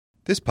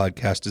This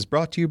podcast is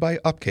brought to you by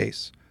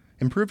Upcase.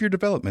 Improve your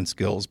development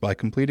skills by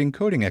completing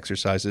coding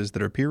exercises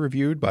that are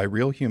peer-reviewed by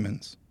real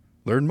humans.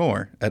 Learn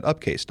more at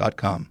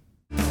upcase.com.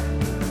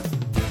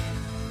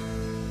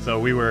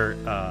 So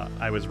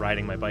I was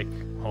riding my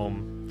bike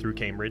home through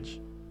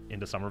Cambridge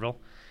into Somerville,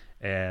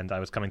 and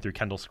I was coming through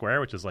Kendall Square,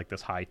 which is like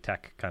this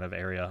high-tech kind of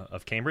area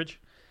of Cambridge.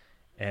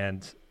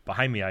 And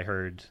behind me, I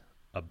heard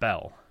a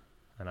bell,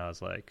 and I was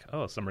like,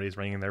 "Oh, some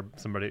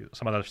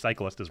other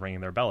cyclist is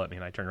ringing their bell at me."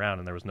 And I turned around,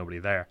 and there was nobody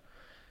there.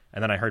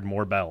 And then I heard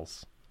more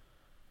bells,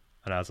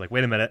 and I was like,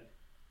 "Wait a minute,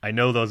 I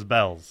know those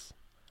bells."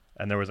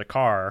 And there was a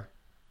car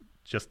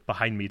just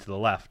behind me to the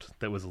left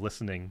that was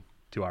listening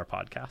to our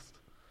podcast.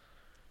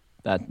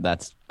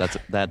 That's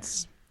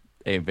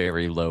a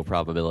very low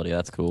probability.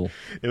 That's cool.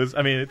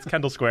 It's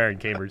Kendall Square in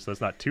Cambridge, so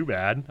it's not too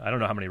bad. I don't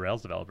know how many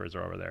Rails developers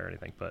are over there or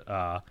anything,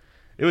 but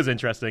it was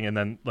interesting. And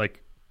then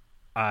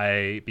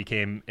I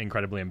became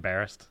incredibly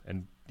embarrassed,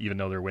 and even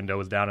though their window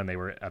was down and they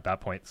were at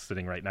that point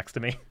sitting right next to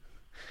me,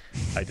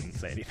 I didn't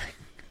say anything.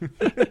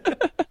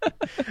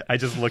 I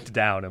just looked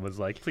down and was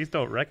like, "Please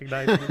don't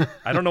recognize me."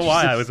 I don't know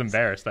why I was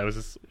embarrassed. I was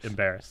just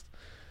embarrassed.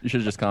 You should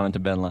have just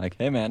commented, Ben, like,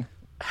 "Hey, man,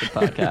 good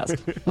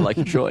podcast. I like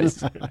your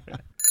choice."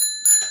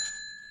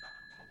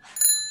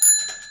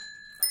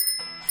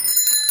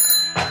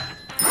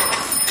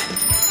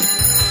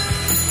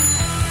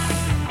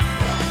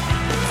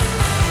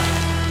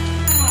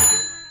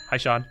 Hi,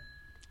 Sean.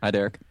 Hi,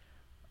 Derek.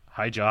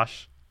 Hi,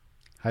 Josh.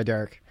 Hi,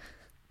 Derek.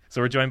 So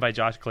we're joined by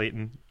Josh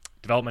Clayton,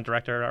 Development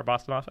Director at our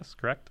Boston office,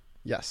 correct?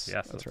 Yes,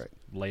 that's right.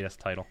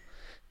 Latest title.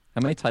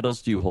 How many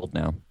titles do you hold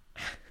now?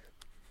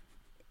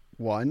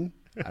 One.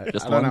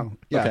 Just I one? don't know.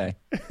 Yeah. Okay.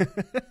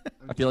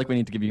 I feel like we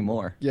need to give you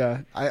more.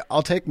 Yeah,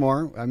 I'll take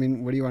more. I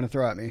mean, what do you want to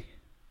throw at me?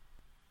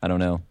 I don't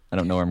know. I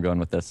don't know where I'm going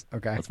with this.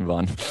 Okay. Let's move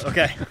on.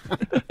 Okay.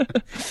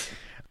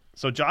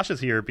 So Josh is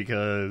here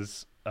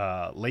because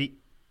late,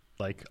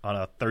 on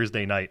a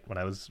Thursday night when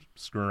I was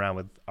screwing around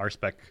with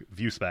RSpec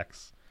view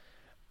specs,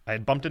 I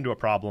had bumped into a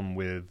problem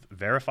with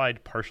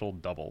verified partial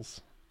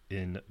doubles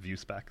in view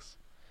specs.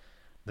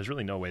 There's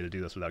really no way to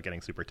do this without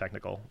getting super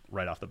technical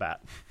right off the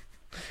bat.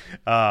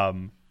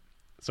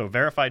 So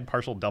verified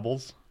partial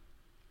doubles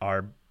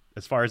are,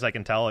 as far as I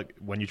can tell,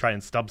 when you try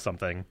and stub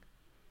something,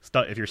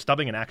 if you're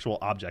stubbing an actual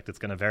object, it's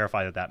going to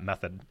verify that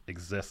method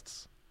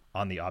exists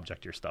on the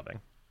object you're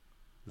stubbing.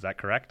 Is that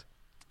correct?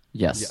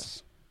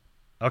 Yes.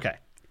 Okay.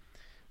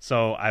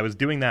 So I was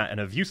doing that in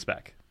a view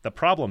spec. The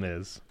problem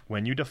is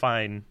when you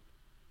define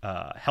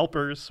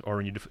helpers, or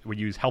when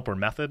you use helper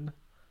method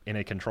in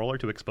a controller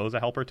to expose a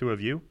helper to a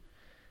view,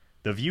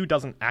 the view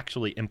doesn't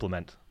actually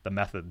implement the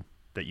method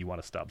that you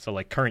want to stub.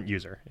 So current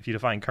user, if you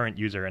define current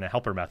user in a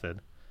helper method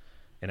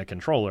in a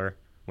controller,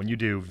 when you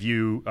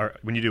do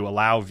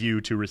allow view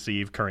to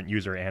receive current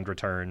user and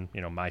return,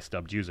 my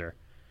stubbed user,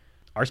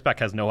 RSpec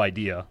has no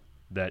idea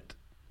that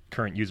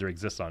current user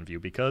exists on view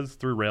because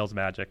through Rails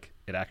magic,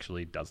 it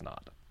actually does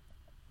not.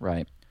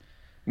 Right.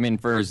 I mean,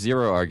 for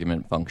zero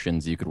argument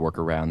functions, you could work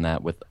around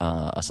that with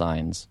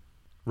assigns.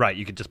 Right.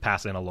 You could just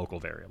pass in a local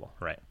variable.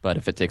 Right. But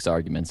if it takes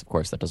arguments, of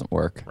course, that doesn't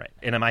work. Right.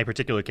 And in my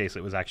particular case,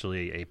 it was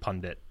actually a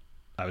Pundit.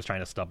 I was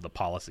trying to stub the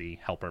policy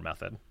helper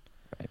method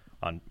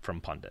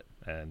from Pundit.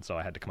 And so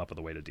I had to come up with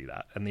a way to do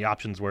that. And the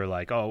options were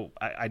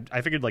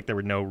I figured there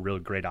were no real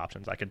great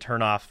options. I could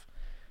turn off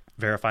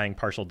verifying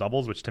partial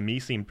doubles, which to me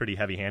seemed pretty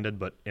heavy-handed,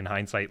 but in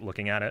hindsight,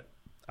 looking at it,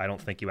 I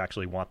don't think you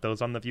actually want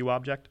those on the view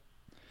object.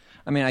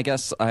 I mean, I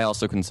guess I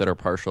also consider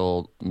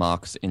partial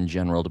mocks in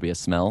general to be a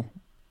smell.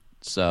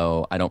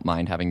 So I don't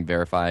mind having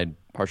verified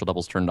partial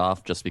doubles turned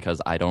off just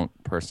because I don't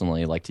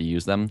personally like to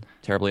use them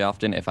terribly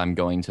often. If I'm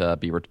going to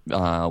be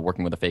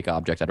working with a fake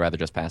object, I'd rather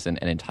just pass in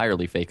an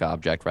entirely fake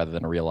object rather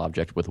than a real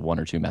object with one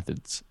or two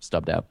methods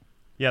stubbed out.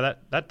 Yeah,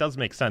 that does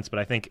make sense, but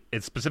I think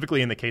it's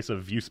specifically in the case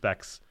of view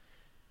specs.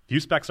 View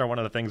specs are one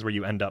of the things where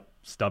you end up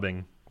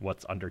stubbing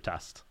what's under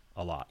test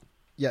a lot.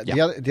 Yeah,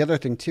 the other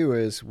thing, too,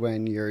 is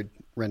when you're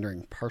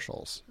rendering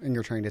partials and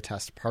you're trying to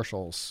test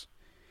partials,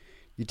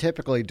 you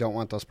typically don't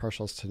want those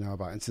partials to know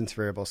about instance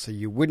variables, so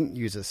you wouldn't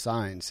use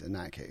assigns in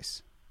that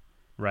case.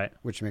 Right.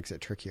 Which makes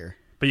it trickier.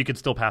 But you could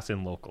still pass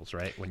in locals,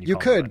 right? When you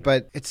could,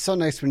 but it's so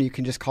nice when you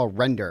can just call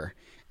render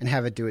and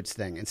have it do its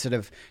thing instead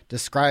of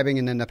describing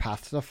and then the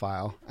path to the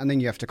file, and then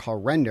you have to call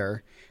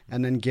render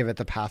and then give it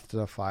the path to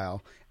the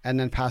file and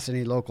then pass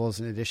any locals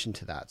in addition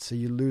to that. So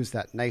you lose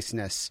that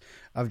niceness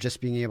of just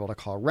being able to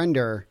call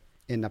render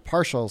in the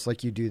partials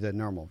like you do the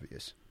normal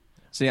views.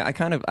 See, I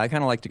kind of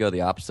like to go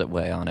the opposite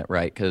way on it,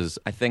 right? Because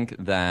I think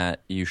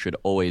that you should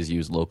always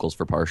use locals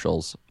for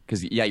partials.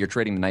 Because, yeah, you're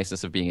trading the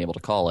niceness of being able to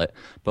call it,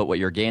 but what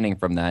you're gaining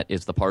from that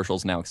is the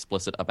partial's now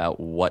explicit about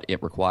what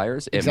it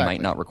requires. It Exactly.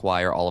 might not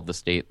require all of the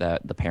state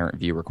that the parent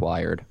view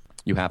required.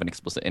 You have an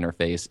explicit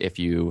interface if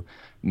you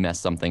mess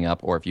something up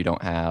or if you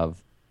don't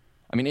have...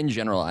 I mean, in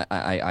general,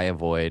 I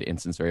avoid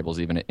instance variables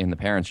even in the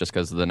parents just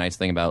because the nice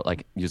thing about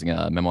using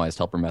a memoized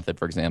helper method,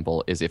 for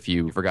example, is if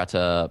you forgot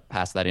to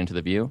pass that into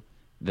the view,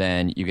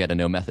 then you get a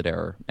no method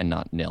error and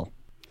not nil.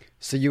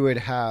 So you would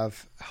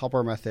have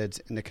helper methods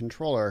in the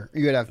controller.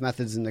 You would have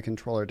methods in the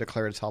controller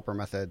declare its helper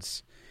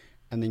methods,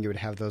 and then you would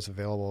have those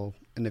available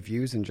in the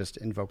views and just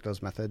invoke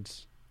those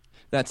methods.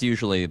 That's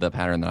usually the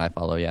pattern that I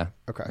follow, yeah.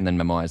 Okay. And then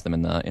memoize them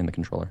in the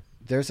controller.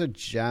 There's a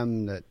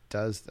gem that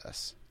does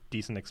this.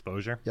 Decent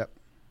exposure. Yep.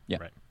 Yeah.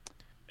 Right.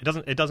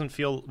 It doesn't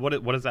feel what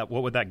is that?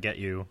 What would that get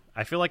you?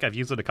 I feel like I've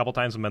used it a couple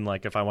times and been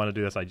like, if I want to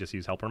do this, I just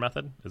use helper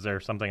method. Is there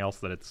something else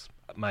that it's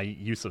my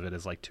use of it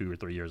is like 2 or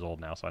 3 years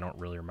old now, so I don't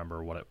really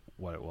remember what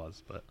it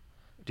was. But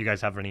do you guys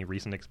have any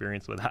recent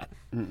experience with that?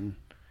 Mm-mm.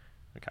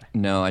 Okay.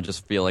 No, I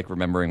just feel like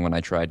remembering when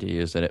I tried to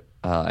use it,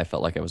 I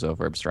felt like I was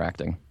over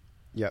abstracting.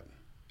 Yep.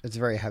 It's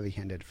very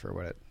heavy-handed for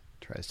what it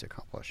tries to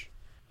accomplish.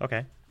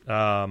 Okay.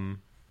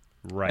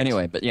 Right.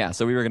 Anyway, but yeah,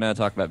 so we were going to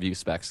talk about view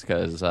specs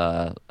because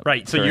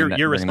right. So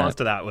your response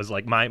to that was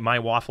like my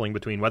waffling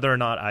between whether or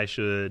not I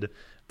should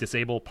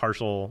disable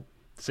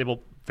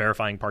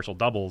verifying partial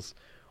doubles,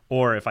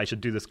 or if I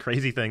should do this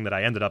crazy thing that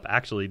I ended up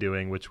actually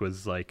doing, which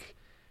was like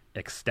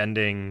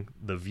extending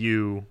the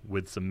view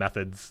with some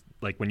methods.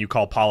 Like when you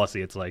call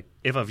policy, it's like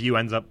if a view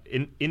ends up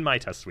in my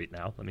test suite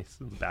now, let me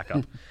back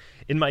up.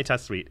 In my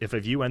test suite, if a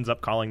view ends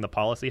up calling the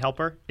policy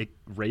helper, it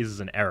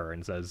raises an error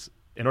and says,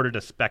 in order to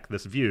spec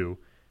this view,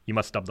 you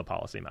must stub the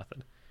policy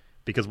method.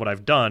 Because what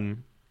I've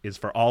done is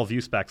for all view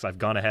specs, I've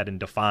gone ahead and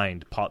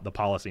defined the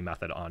policy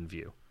method on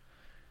view.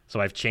 So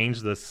I've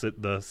changed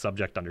the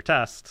subject under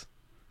test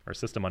or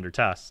system under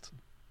test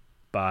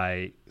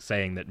by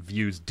saying that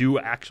views do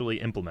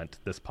actually implement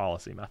this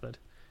policy method,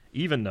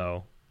 even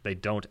though they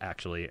don't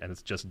actually, and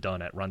it's just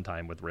done at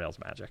runtime with Rails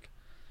magic.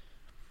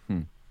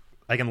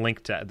 I can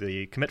link to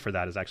the commit for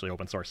that is actually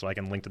open source, so I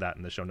can link to that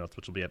in the show notes,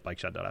 which will be at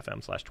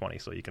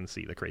bikeshed.fm/20, so you can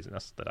see the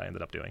craziness that I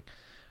ended up doing.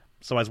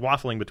 So I was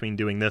waffling between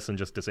doing this and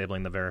just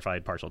disabling the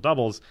verified partial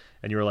doubles,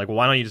 and you were like, well,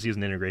 why don't you just use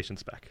an integration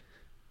spec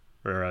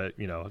or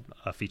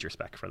a feature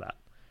spec for that?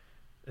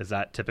 Is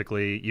that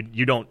typically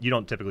you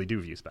don't typically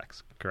do view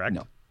specs, correct?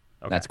 No,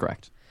 okay. That's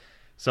correct.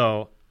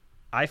 So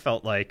I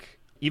felt like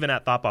even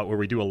at Thoughtbot, where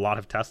we do a lot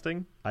of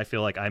testing, I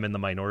feel like I'm in the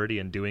minority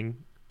in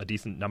doing a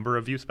decent number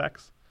of view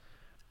specs.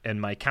 And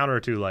my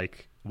counter to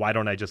like, why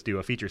don't I just do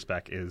a feature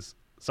spec is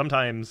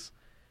sometimes,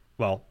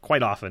 well,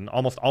 quite often,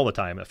 almost all the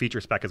time, a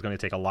feature spec is going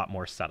to take a lot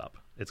more setup.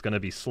 It's going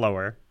to be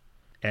slower.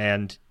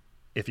 And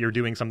if you're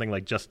doing something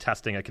like just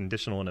testing a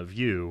conditional in a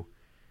view,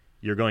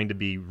 you're going to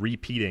be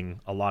repeating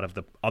a lot of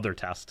the other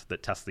tests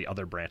that test the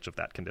other branch of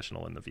that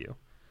conditional in the view.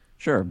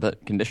 Sure,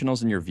 but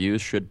conditionals in your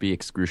views should be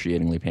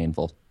excruciatingly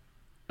painful.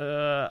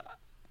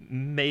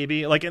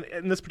 Maybe. Like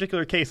in this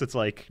particular case, it's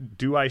like,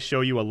 do I show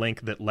you a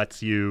link that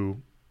lets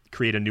you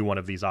create a new one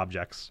of these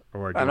objects?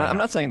 Or I'm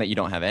not saying that you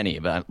don't have any,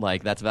 but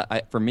like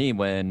for me,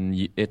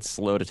 when it's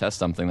slow to test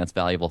something, that's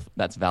valuable.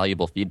 That's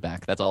valuable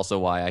feedback. That's also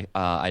why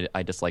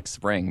I dislike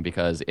Spring,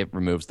 because it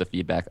removes the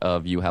feedback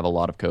of you have a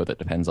lot of code that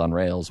depends on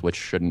Rails, which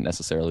shouldn't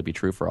necessarily be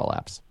true for all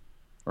apps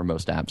or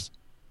most apps.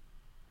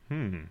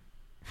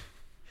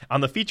 On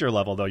the feature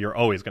level, though, you're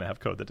always going to have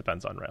code that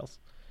depends on Rails.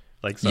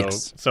 Like so,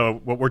 Yes. So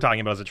what we're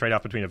talking about is a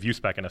trade-off between a view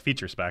spec and a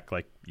feature spec.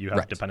 Like you have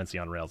Right. dependency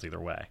on Rails either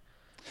way.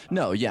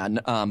 No, yeah,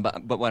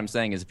 but what I'm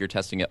saying is if you're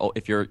testing it,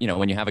 if you're,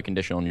 when you have a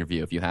conditional in your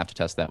view, if you have to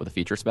test that with a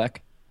feature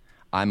spec,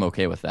 I'm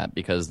okay with that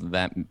because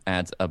that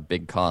adds a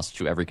big cost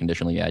to every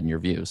conditional you add in your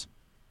views.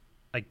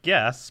 I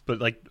guess, but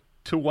like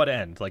to what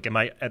end? Like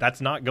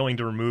that's not going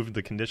to remove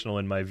the conditional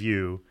in my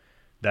view.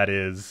 That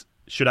is,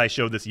 should I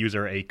show this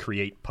user a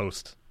create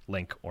post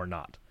link or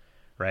not?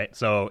 Right.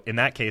 So in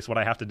that case, what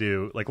I have to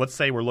do, like let's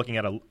say we're looking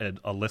at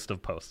a list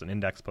of posts, an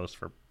index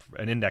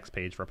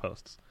page for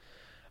posts.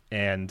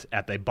 And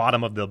at the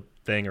bottom of the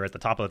thing or at the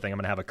top of the thing, I'm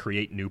going to have a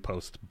create new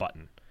post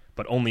button,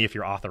 but only if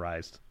you're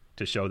authorized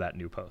to show that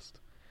new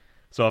post.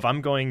 So if I'm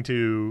going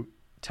to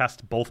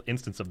test both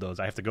instances of those,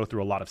 I have to go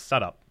through a lot of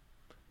setup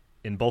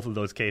in both of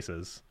those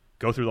cases,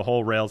 go through the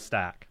whole Rails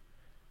stack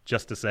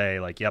just to say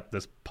like, yep,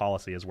 this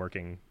policy is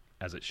working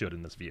as it should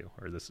in this view,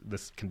 or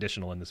this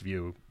conditional in this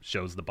view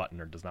shows the button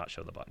or does not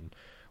show the button.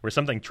 Where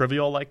something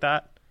trivial like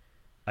that,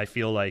 I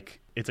feel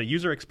like it's a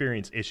user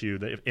experience issue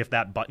that if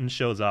that button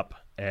shows up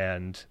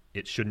and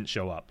it shouldn't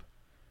show up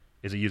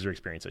is a user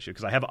experience issue,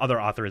 because I have other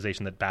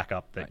authorization that back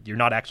up that you're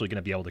not actually going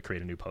to be able to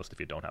create a new post if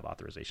you don't have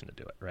authorization to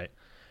do it, right?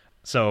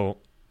 So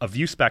a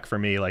view spec for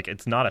me, like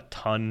it's not a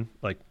ton,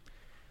 like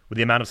with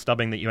the amount of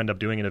stubbing that you end up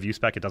doing in a view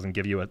spec, it doesn't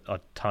give you a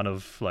ton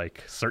of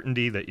like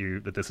certainty that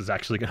this is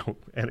actually going to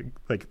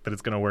like that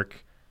it's going to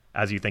work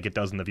as you think it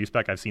does in the view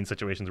spec. I've seen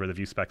situations where the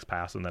view specs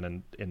pass and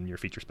then in your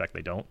feature spec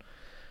they don't.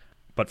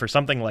 But for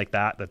something like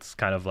that, that's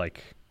kind of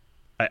like,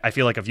 I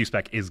feel like a view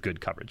spec is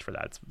good coverage for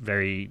that. It's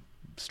very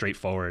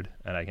straightforward,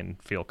 and I can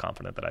feel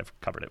confident that I've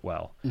covered it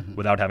well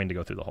without having to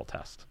go through the whole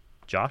test.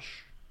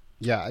 Josh?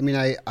 Yeah, I mean,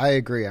 I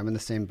agree. I'm in the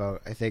same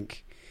boat. I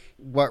think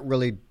what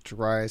really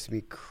drives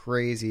me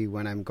crazy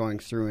when I'm going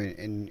through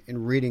and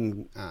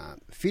reading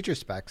feature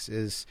specs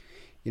is,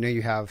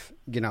 you have,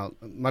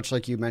 much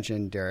like you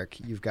mentioned, Derek,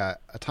 you've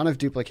got a ton of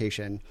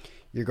duplication.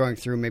 You're going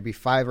through maybe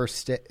 5 or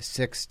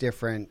 6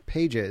 different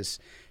pages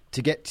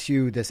to get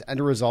to this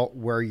end result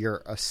where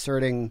you're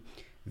asserting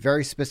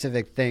very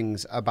specific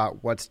things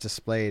about what's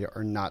displayed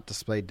or not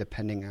displayed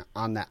depending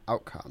on that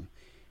outcome.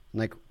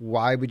 Like,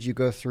 why would you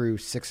go through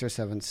 6 or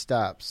 7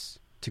 steps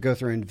to go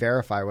through and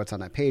verify what's on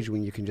that page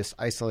when you can just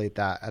isolate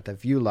that at the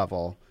view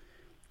level,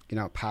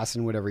 pass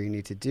in whatever you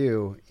need to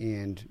do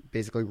and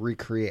basically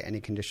recreate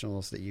any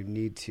conditionals that you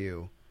need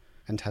to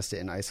and test it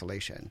in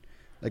isolation?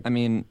 Like, I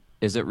mean,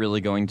 is it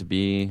really going to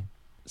be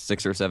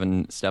 6 or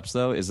 7 steps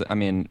though?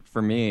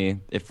 For me,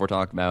 if we're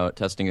talking about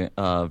testing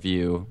a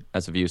view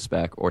as a view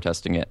spec or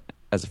testing it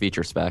as a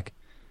feature spec,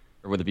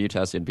 or with a view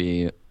test, it'd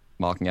be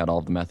mocking out all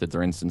of the methods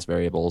or instance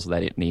variables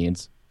that it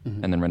needs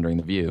and then rendering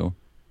the view.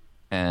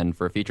 And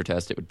for a feature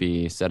test, it would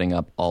be setting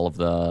up all of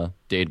the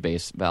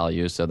database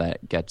values so that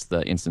it gets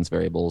the instance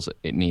variables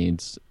it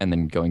needs and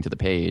then going to the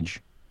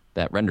page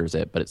that renders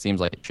it. But it seems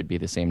like it should be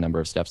the same number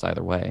of steps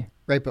either way.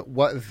 Right, but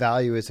what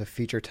value is a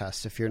feature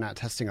test if you're not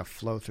testing a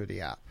flow through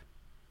the app?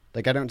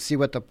 Like, I don't see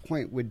what the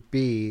point would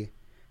be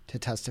to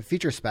test a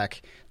feature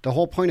spec. The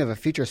whole point of a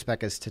feature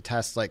spec is to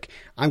test, like,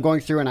 I'm going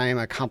through and I am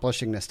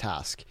accomplishing this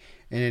task.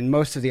 And in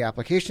most of the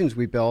applications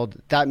we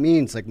build, that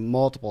means like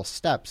multiple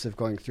steps of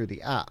going through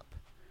the app.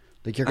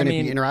 Like, you're going to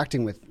be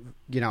interacting with,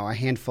 a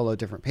handful of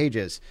different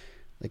pages.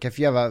 Like, if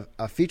you have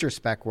a feature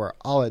spec where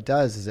all it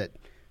does is it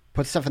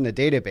puts stuff in the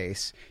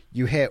database,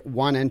 you hit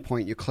one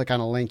endpoint, you click on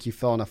a link, you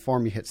fill in a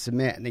form, you hit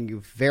submit, and then you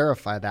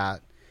verify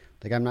that.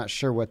 Like, I'm not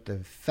sure what the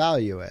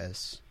value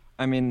is.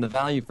 The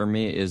value for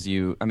me is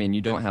you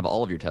don't have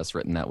all of your tests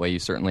written that way. You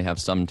certainly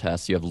have some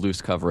tests. You have loose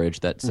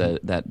coverage that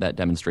that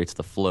demonstrates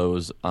the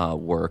flows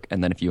work.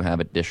 And then if you have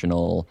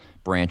additional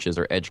branches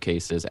or edge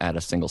cases at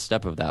a single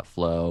step of that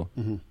flow,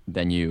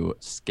 then you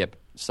skip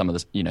some of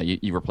this,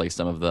 you replace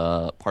some of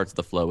the parts of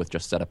the flow with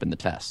just setup in the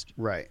test.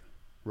 Right.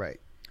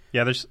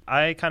 Yeah,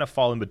 I kind of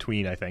fall in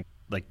between, I think.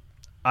 Like,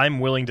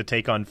 I'm willing to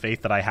take on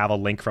faith that I have a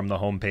link from the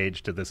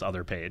homepage to this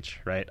other page,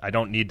 right? I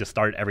don't need to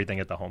start everything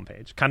at the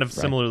homepage. Kind of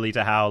similarly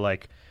to how,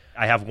 like,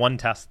 I have one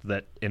test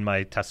that in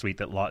my test suite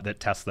that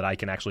tests that I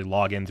can actually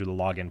log in through the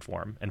login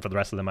form, and for the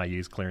rest of them, I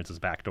use clearances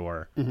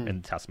backdoor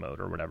in test mode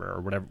or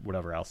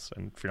whatever else.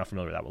 And if you're not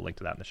familiar with that, we'll link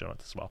to that in the show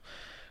notes as well.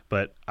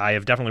 But I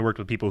have definitely worked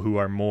with people who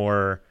are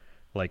more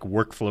like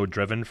workflow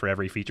driven for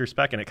every feature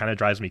spec, and it kind of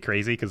drives me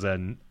crazy because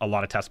then a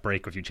lot of tests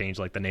break if you change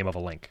like the name of a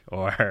link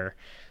or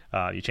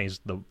you change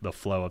the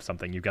flow of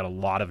something. You've got a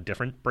lot of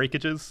different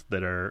breakages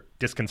that are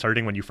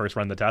disconcerting when you first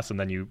run the test, and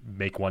then you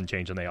make one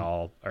change and they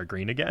all are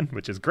green again,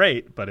 which is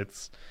great, but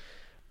it's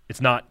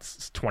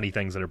not 20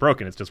 things that are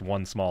broken. It's just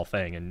one small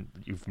thing, and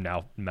you've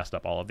now messed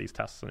up all of these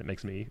tests, and it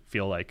makes me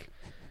feel like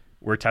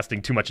we're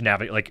testing too much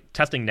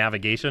testing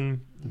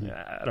navigation.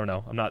 I don't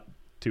know. I'm not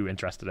too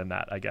interested in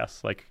that, I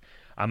guess. Like,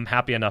 I'm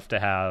happy enough to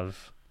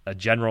have a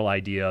general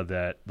idea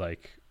that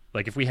like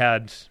if we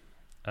had,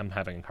 I'm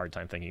having a hard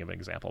time thinking of an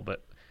example,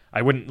 but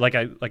I wouldn't, like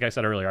I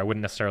said earlier, I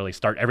wouldn't necessarily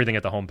start everything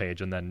at the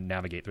homepage and then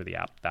navigate through the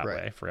app that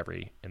way for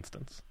every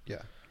instance.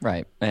 Yeah.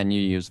 Right. And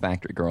you use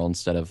Factory Girl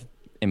instead of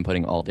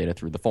inputting all data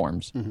through the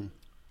forms.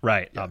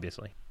 Right,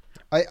 obviously.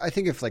 I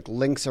think if like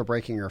links are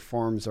breaking or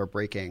forms are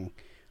breaking,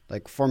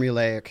 like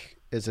formulaic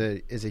is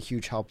a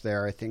huge help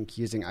there. I think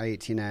using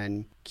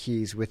I18N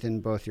keys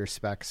within both your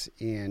specs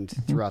and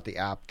throughout the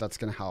app, that's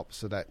going to help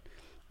so that,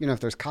 if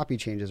there's copy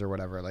changes or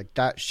whatever, like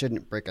that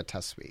shouldn't break a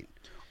test suite.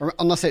 Or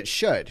unless it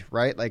should,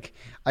 right? Like,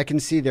 I can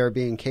see there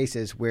being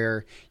cases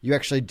where you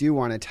actually do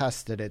want to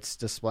test that it's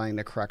displaying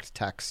the correct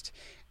text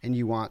and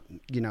you want,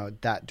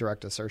 that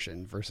direct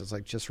assertion versus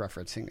like just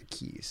referencing the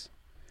keys.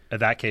 In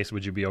that case,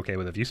 would you be okay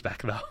with a view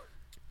spec though?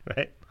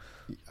 Right?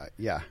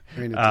 Yeah.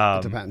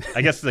 It depends.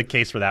 I guess the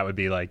case for that would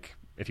be like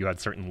if you had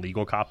certain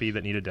legal copy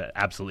that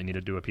absolutely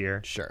needed to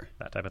appear. Sure.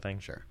 That type of thing.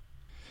 Sure.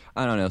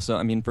 I don't know.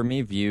 So, for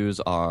me, views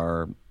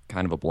are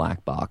kind of a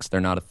black box.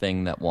 They're not a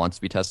thing that wants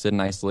to be tested in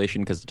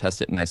isolation, because to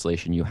test it in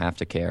isolation, you have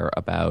to care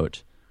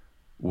about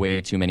way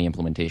too many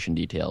implementation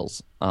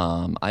details.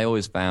 I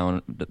always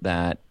found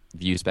that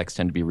view specs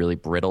tend to be really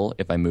brittle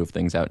if I move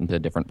things out into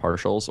different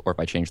partials or if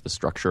I change the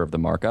structure of the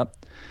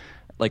markup.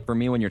 Like, for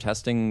me, when you're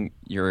testing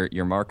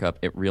your markup,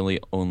 it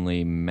really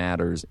only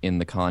matters in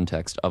the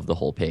context of the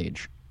whole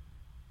page.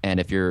 And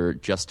if you're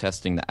just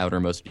testing the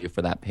outermost view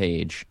for that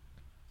page,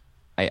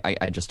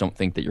 I just don't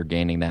think that you're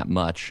gaining that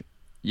much.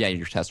 Yeah,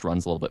 your test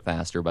runs a little bit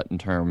faster, but in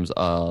terms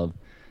of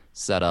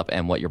setup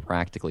and what you're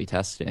practically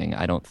testing,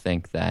 I don't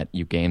think that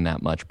you gain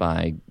that much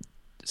by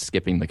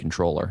skipping the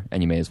controller,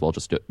 and you may as well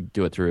just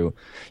do it through. You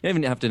don't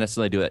even have to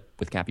necessarily do it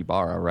with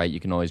Capybara, right? You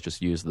can always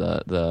just use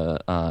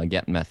the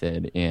get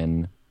method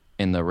in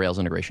the Rails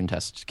integration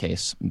test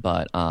case,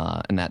 but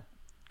and that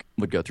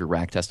would go through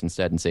rack test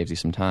instead and saves you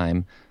some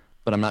time.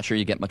 But I'm not sure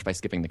you get much by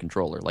skipping the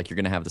controller. Like, you're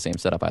going to have the same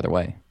setup either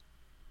way.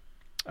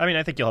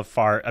 I think you'll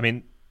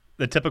have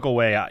the typical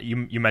way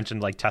you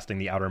mentioned, like testing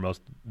the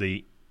outermost,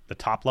 the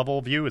top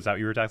level view. Is that what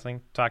you were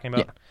talking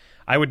about? Yeah.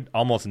 I would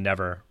almost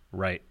never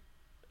write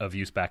a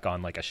view spec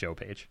on like a show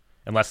page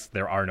unless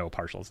there are no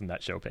partials in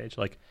that show page.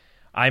 Like,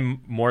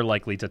 I'm more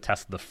likely to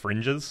test the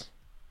fringes,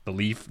 the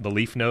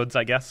leaf nodes,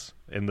 I guess,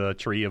 in the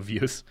tree of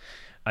views.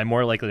 I'm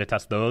more likely to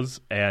test those,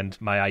 and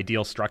my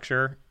ideal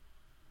structure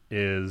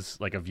is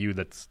like a view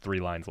that's 3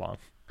 lines long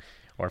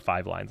or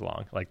 5 lines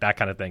long, like that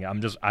kind of thing.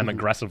 I'm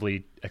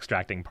aggressively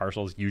extracting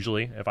partials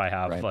usually if I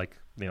have like,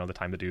 you know, the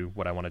time to do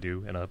what I want to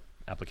do in a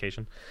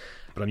application.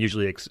 But I'm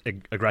usually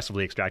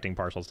aggressively extracting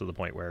partials to the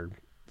point where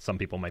some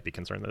people might be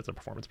concerned that it's a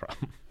performance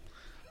problem.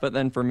 But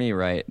then for me,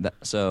 right,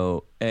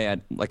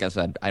 like I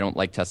said, I don't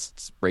like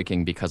tests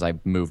breaking because I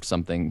moved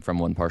something from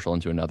one partial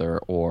into another,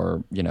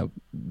 or, you know,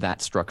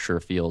 that structure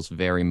feels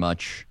very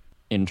much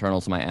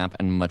internal to my app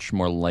and much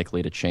more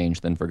likely to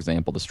change than, for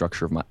example, the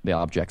structure of the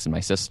objects in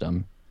my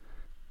system.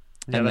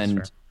 Yeah, and that's then,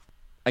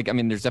 fair. I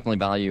mean, there's definitely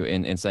value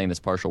in saying this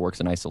partial works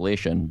in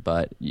isolation,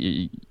 but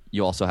you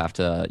still have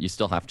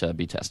to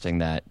be testing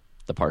that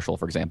the partial,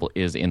 for example,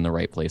 is in the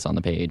right place on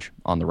the page,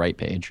 on the right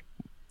page,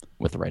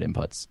 with the right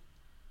inputs.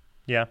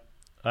 Yeah,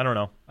 I don't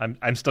know.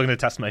 I'm still going to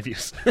test my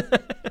views.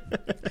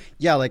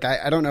 Yeah, like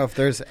I don't know if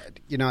there's,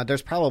 you know,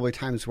 there's probably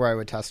times where I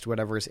would test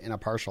whatever's in a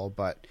partial,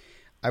 but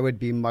I would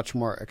be much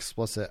more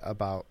explicit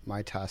about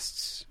my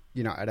tests,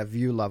 you know, at a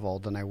view level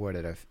than I would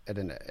at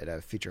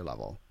a feature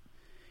level.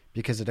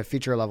 Because at a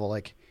feature level,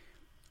 like,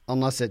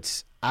 unless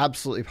it's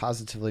absolutely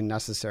positively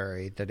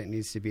necessary that it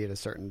needs to be at a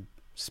certain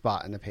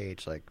spot in the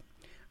page, like,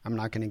 I'm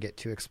not going to get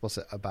too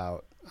explicit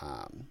about,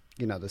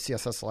 you know, the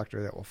CSS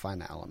selector that will find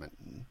the element.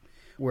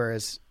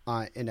 Whereas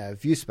in a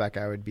view spec,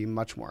 I would be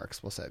much more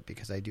explicit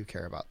because I do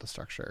care about the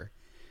structure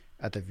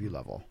at the view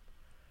level.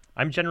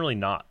 I'm generally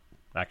not,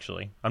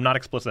 actually. I'm not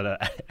explicit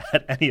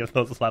at any of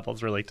those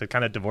levels, really, to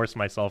kind of divorce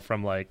myself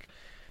from, like,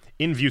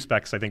 in view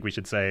specs, I think we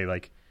should say,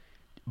 like,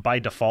 by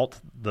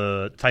default,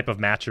 the type of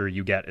matcher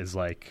you get is,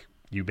 like,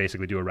 you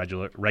basically do a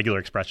regular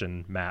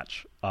expression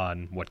match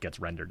on what gets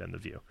rendered in the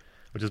view,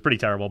 which is pretty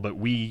terrible, but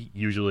we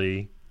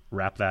usually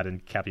wrap that in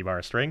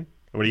capybara string.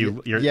 What are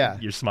you?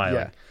 You're smiling.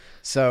 Yeah.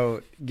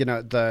 So, you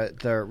know,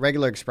 the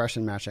regular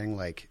expression matching,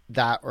 like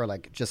that, or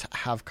like just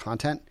have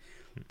content,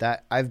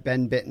 that I've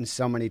been bitten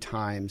so many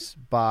times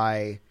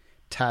by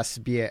tests,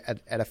 be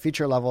it at a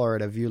feature level or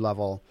at a view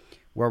level,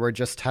 where we're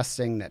just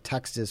testing that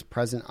text is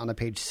present on the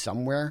page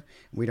somewhere.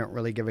 We don't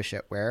really give a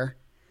shit where.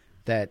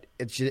 That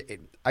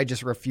I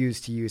just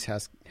refuse to use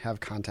have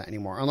content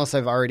anymore, unless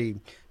I've already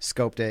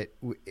scoped it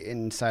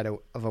inside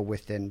of a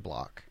within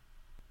block.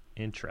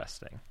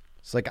 Interesting.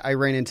 So, like, I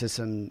ran into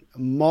some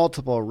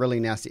multiple really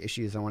nasty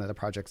issues on one of the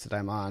projects that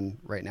I'm on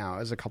right now. It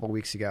was a couple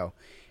weeks ago,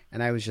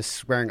 and I was just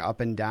swearing up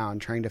and down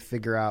trying to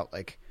figure out,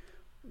 like,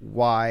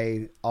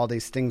 why all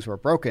these things were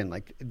broken.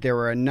 Like, there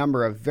were a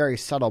number of very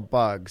subtle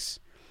bugs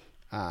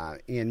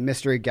in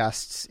mystery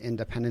guests, in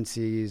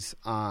dependencies,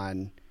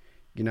 on,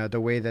 you know,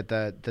 the way that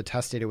the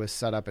test data was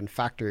set up in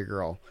Factory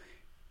Girl,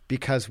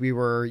 because we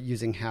were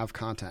using have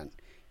content.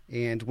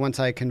 And once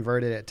I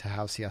converted it to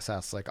have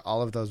CSS, like,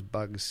 all of those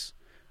bugs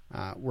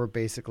were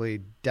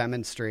basically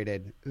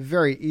demonstrated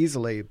very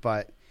easily,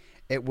 but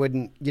it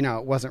wouldn't, you know,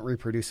 it wasn't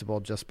reproducible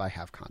just by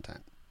have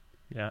content.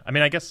 Yeah. I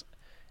mean, I guess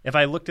if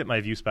I looked at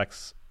my view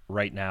specs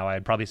right now,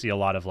 I'd probably see a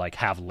lot of, like,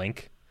 have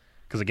link.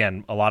 Because,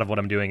 again, a lot of what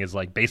I'm doing is,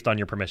 like, based on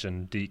your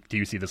permission, do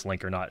you see this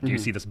link or not? Do you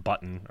see this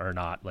button or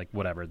not? Like,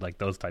 whatever, like,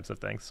 those types of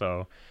things.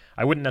 So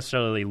I wouldn't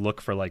necessarily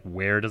look for, like,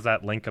 where does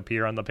that link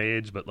appear on the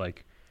page, but,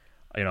 like,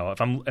 you know,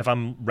 if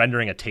I'm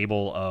rendering a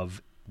table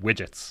of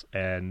widgets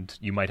and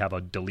you might have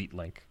a delete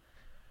link,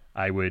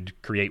 I would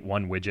create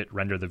one widget,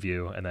 render the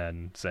view, and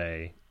then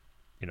say,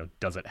 you know,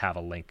 does it have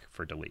a link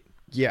for delete?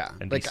 Yeah,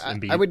 and like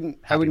be I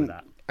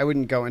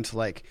wouldn't go into,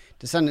 like,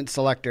 descendant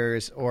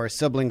selectors or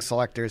sibling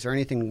selectors or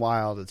anything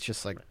wild. It's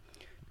just like,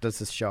 does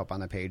this show up on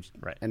the page?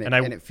 Right, and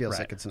it feels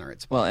like it's in the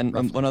right spot. Well,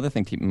 and one other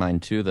thing to keep in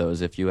mind too, though, is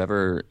if you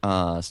ever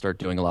start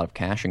doing a lot of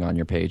caching on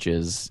your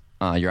pages,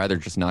 you're either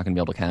just not going to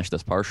be able to cache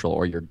this partial,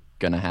 or you're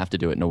going to have to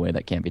do it in a way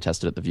that can't be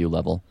tested at the view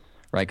level,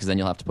 right? Because then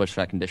you'll have to push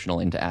that conditional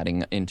into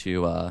adding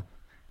into.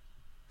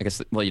 I guess,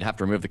 well, you'd have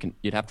to remove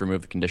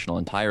the conditional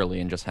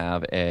entirely and just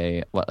have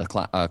a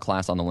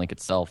class on the link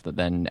itself that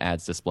then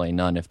adds display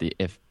none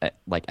if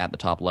like at the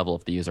top level,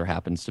 if the user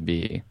happens to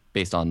be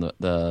based on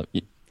the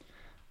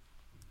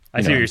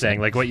I see what you're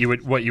saying. Like, what you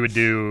would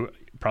do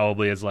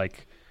probably is,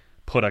 like,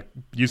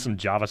 use some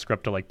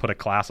JavaScript to, like, put a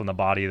class on the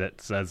body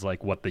that says,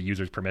 like, what the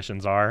user's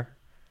permissions are,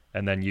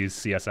 and then use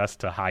CSS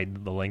to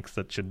hide the links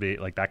that should be,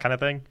 like, that kind of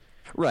thing.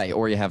 Right,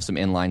 or you have some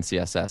inline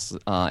CSS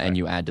and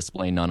you add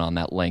display none on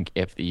that link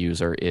if the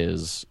user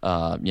is,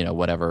 you know,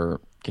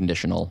 whatever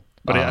conditional.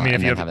 But I mean,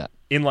 if you have that,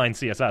 inline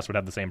CSS would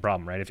have the same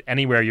problem, right? If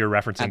anywhere you're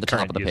referencing at the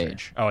current top of the user,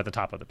 page. Oh, at the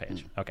top of the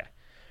page. Okay,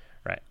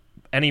 right.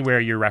 Anywhere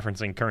you're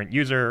referencing current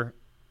user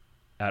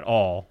at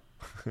all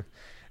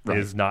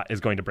is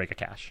going to break a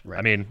cache. Right.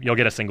 I mean, you'll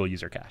get a single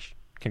user cache.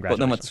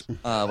 Congratulations.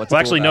 Well, well,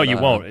 actually, no, you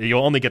won't.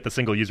 You'll only get the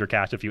single user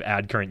cache if you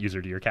add current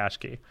user to your cache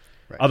key.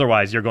 Right.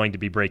 Otherwise, you're going to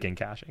be breaking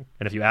caching.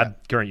 And if you add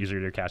current user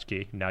to your cache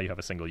key, now you have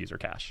a single user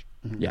cache.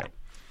 Yeah. Right.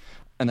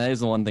 And that is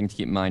the one thing to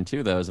keep in mind,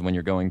 too, though, is when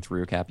you're going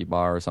through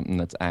Capybara or something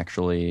that's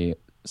actually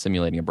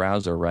simulating a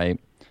browser, right?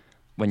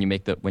 when you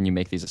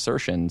make these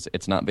assertions,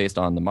 it's not based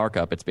on the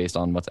markup, it's based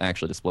on what's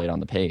actually displayed on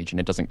the page. And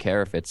it doesn't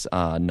care if it's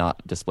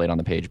not displayed on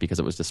the page because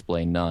it was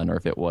display none, or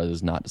if it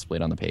was not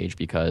displayed on the page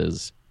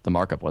because the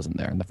markup wasn't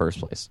there in the first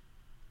place.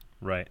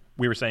 Right.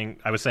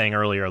 I was saying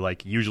earlier,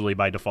 like usually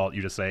by default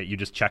you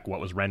just check what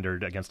was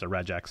rendered against a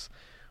regex.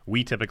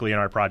 We typically in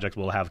our projects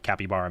will have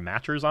capybara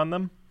matchers on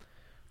them,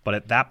 but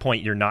at that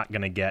point you're not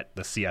going to get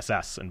the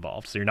CSS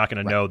involved, so you're not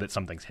going to know that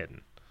something's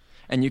hidden.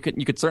 And you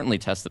could certainly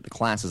test that the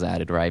class is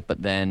added, right?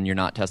 But then you're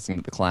not testing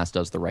that the class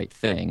does the right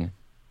thing.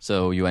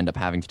 So you end up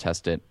having to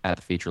test it at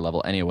the feature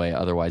level anyway.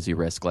 Otherwise, you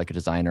risk like a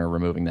designer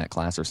removing that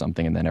class or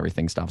something, and then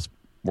everything stops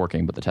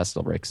working, but the test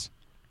still breaks.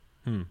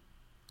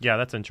 Yeah,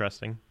 that's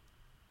interesting.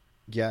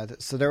 Yeah,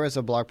 so there was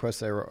a blog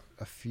post I wrote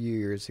a few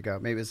years ago,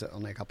 maybe it was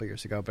only a couple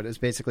years ago, but it was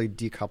basically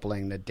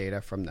decoupling the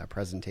data from the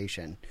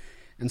presentation.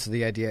 And so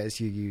the idea is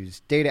you use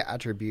data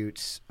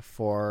attributes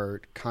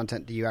for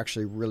content that you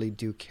actually really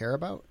do care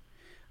about.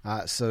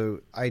 So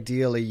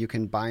ideally, you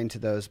can bind to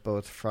those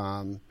both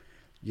from,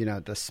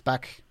 the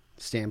spec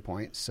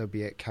standpoint, so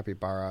be it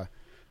capybara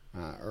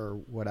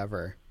or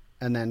whatever,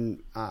 and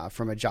then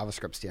from a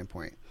JavaScript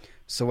standpoint.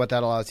 So what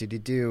that allows you to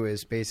do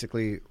is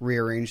basically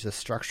rearrange the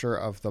structure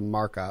of the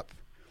markup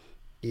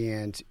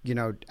and,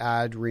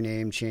 add,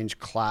 rename, change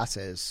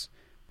classes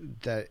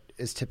that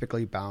is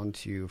typically bound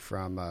to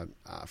from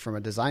a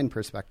design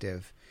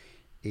perspective,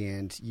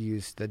 and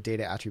use the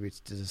data attributes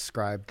to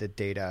describe the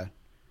data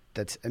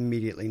that's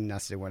immediately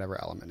nested in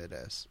whatever element it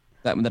is.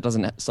 That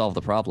doesn't solve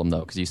the problem,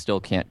 though, because you still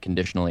can't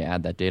conditionally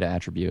add that data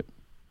attribute.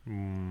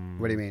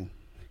 What do you mean?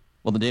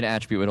 Well, the data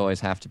attribute would always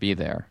have to be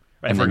there.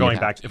 Right, if we're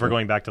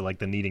going back to like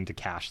the needing to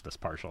cache this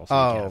partial, so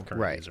we can't have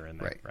current user in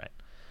there. Right.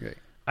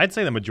 I'd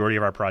say the majority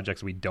of our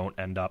projects we don't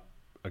end up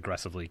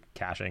aggressively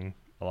caching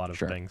a lot of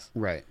things.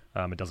 Right.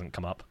 It doesn't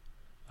come up.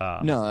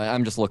 No,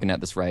 I'm just looking at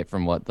this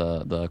from what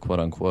the quote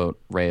unquote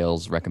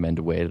Rails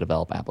recommended way to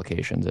develop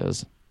applications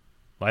is.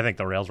 Well, I think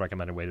the Rails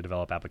recommended way to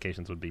develop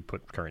applications would be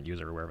put current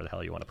user wherever the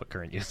hell you want to put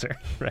current user,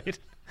 right?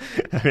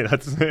 I mean,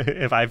 that's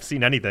if I've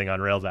seen anything on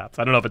Rails apps.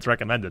 I don't know if it's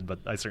recommended, but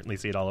I certainly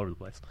see it all over the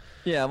place.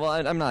 Yeah, well,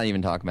 I'm not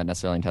even talking about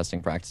necessarily in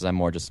testing practice. I'm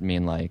more just I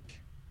mean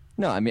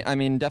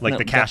definitely. Like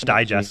the cache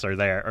digests are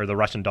there, or the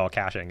Russian doll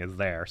caching is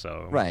there.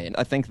 So right,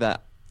 I think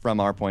that from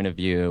our point of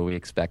view, we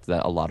expect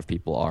that a lot of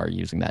people are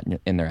using that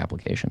in their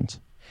applications.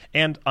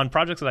 And on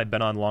projects that I've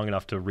been on long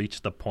enough to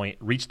reach the point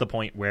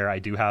where I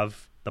do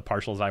have the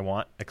partials I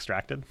want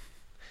extracted,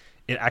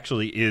 it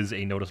actually is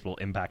a noticeable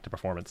impact to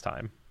performance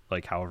time,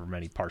 like however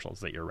many partials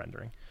that you're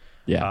rendering.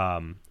 Yeah.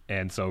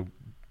 And so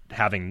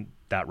having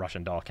that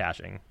Russian doll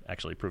caching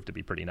actually proved to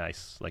be pretty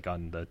nice, like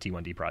on the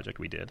T1D project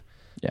we did.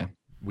 Yeah.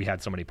 We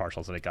had so many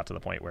partials that it got to the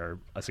point where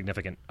a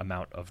significant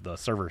amount of the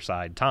server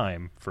side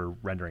time for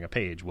rendering a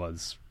page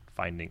was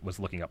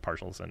looking up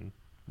partials and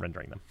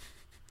rendering them.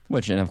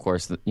 Which, and of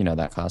course,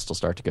 that cost will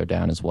start to go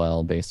down as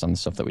well based on the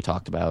stuff that we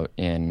talked about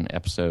in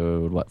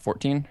episode,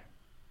 14?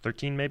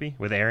 13 maybe,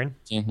 with Aaron?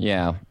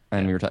 Yeah,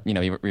 and we were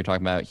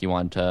talking about he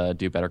wanted to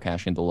do better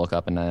caching at the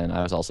lookup, and then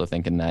I was also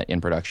thinking that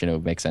in production it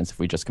would make sense if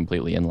we just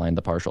completely inlined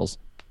the partials.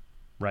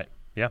 Right,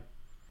 yeah.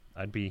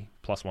 I'd be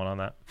 +1 on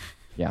that.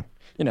 Yeah,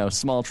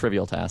 small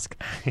trivial task.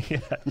 Yeah,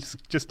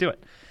 just do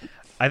it.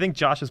 I think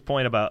Josh's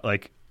point about,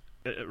 like,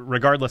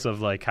 regardless of,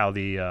 like, how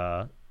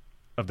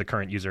of the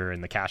current user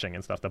and the caching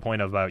and stuff, the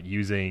point about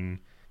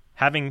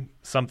having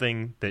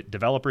something that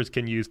developers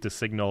can use to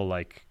signal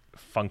like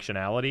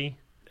functionality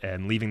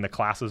and leaving the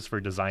classes for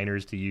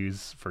designers to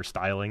use for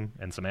styling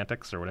and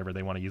semantics or whatever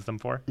they want to use them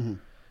for. Mm-hmm.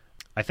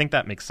 I think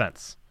that makes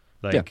sense.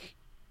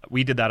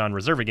 We did that on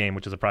Reserve a Game,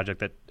 which is a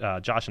project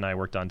that Josh and I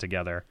worked on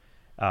together,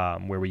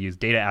 where we used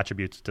data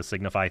attributes to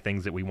signify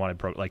things that we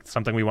wanted, like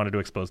something we wanted to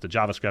expose to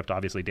JavaScript.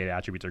 Obviously, data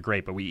attributes are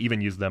great, but we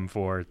even used them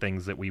for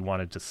things that we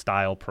wanted to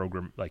style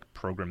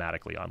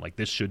programmatically on. Like,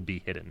 this should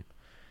be hidden.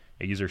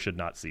 A user should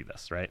not see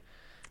this, right?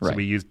 So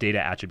we used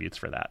data attributes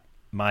for that.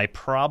 My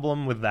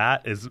problem with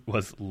that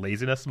was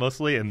laziness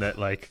mostly, in that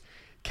like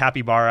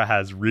Capybara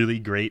has really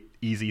great,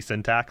 easy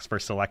syntax for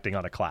selecting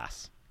on a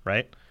class,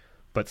 right?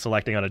 But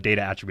selecting on a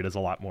data attribute is a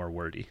lot more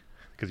wordy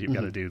because you've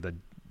got to do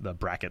the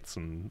brackets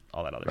and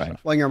all that other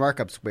stuff. Well, your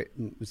markup's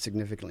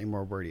significantly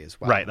more wordy as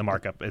well. Right, the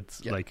markup.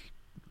 It's like,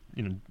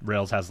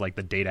 Rails has like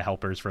the data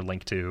helpers for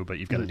link to, but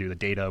you've got to do the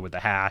data with the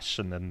hash,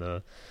 and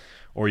then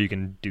or you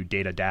can do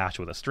data dash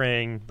with a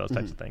string, those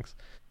types of things.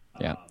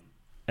 Yeah.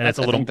 And I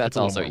think that's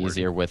also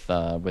easier with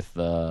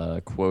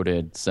the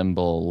quoted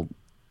symbol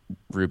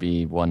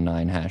Ruby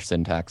 1.9 hash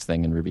syntax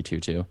thing in Ruby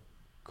 2.2.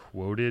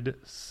 Quoted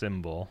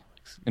symbol.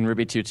 In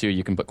Ruby 2.2,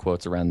 you can put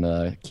quotes around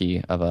the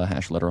key of a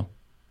hash literal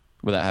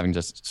without having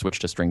to switch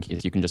to string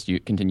keys. You can just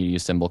continue to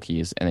use symbol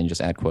keys and then you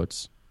just add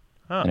quotes,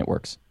 and it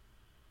works.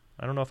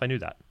 I don't know if I knew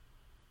that.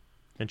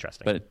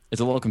 Interesting. But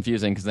it's a little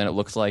confusing because then it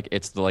looks like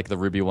it's the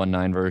Ruby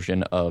 1.9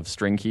 version of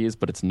string keys,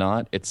 but it's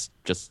not. It's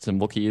just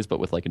symbol keys, but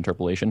with like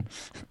interpolation.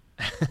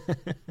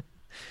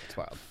 It's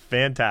wild.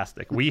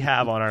 Fantastic. We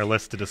have on our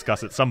list to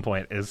discuss at some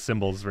point is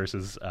symbols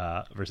versus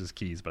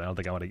keys, but I don't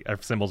think I want to.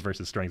 Symbols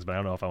versus strings, but I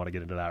don't know if I want to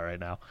get into that right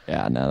now.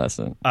 Yeah, no, that's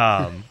it.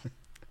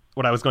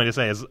 what I was going to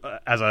say is,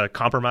 as a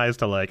compromise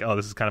to like, oh,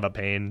 this is kind of a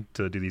pain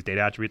to do these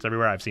data attributes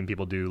everywhere. I've seen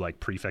people do like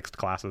prefixed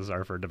classes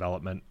are for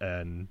development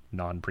and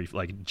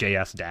like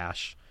JS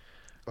dash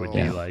would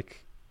be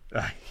like.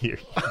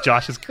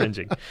 Josh is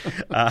cringing.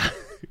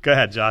 Go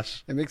ahead,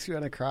 Josh. It makes me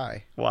want to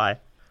cry. Why?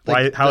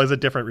 Like, How is it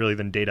different really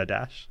than data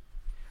dash?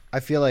 I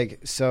feel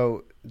like,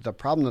 so the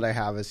problem that I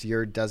have is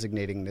you're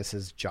designating this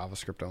as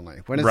JavaScript only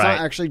when it's Right.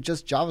 not actually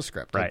just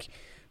JavaScript. Right. Like,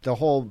 the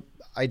whole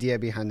idea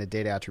behind the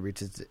data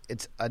attributes is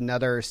it's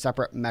another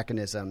separate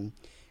mechanism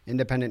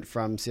independent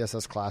from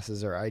CSS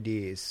classes or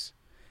IDs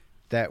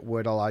that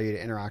would allow you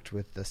to interact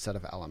with the set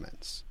of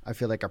elements. I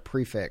feel like a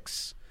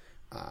prefix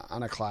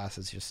on a class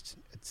is just,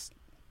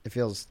 it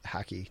feels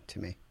hacky to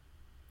me.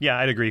 Yeah,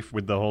 I'd agree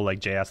with the whole like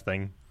JS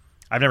thing.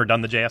 I've never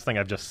done the JS thing.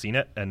 I've just seen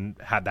it and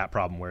had that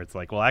problem where it's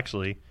like, well,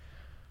 actually,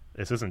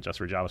 this isn't just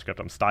for JavaScript.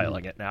 I'm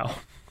styling it now.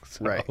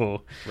 So, Right.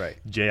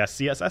 JS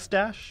CSS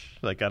dash.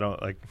 Like, I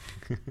don't like.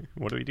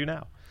 What do we do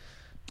now?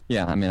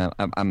 Yeah, I mean,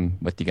 I'm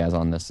with you guys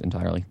on this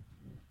entirely.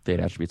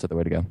 Data attributes are the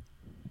way to go.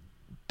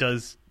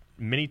 Does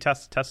mini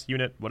test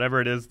unit,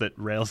 whatever it is that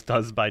Rails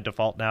does by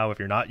default now, if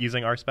you're not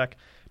using RSpec,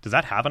 does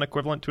that have an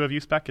equivalent to a view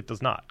spec? It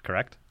does not,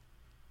 correct?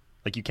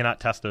 Like, you cannot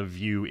test a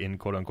view in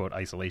quote unquote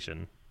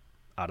isolation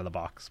out of the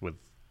box with.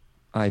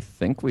 I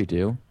think we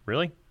do.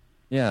 Really?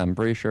 Yeah, I'm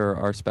pretty sure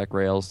our spec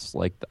Rails,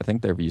 like, I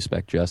think their view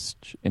spec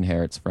just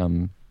inherits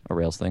from a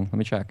Rails thing. Let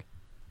me check.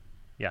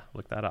 Yeah,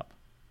 look that up.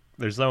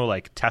 There's no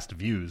like test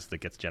views that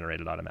gets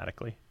generated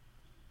automatically,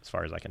 as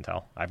far as I can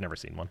tell. I've never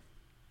seen one.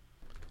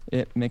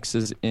 It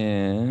mixes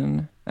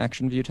in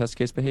action view test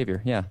case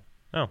behavior. Yeah.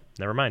 Oh,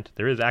 never mind.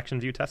 There is action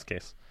view test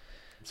case.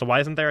 So why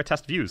isn't there a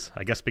test views?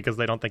 I guess because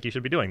they don't think you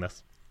should be doing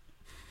this.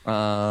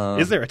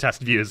 Is there a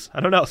test views?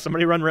 I don't know.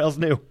 Somebody run Rails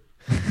new.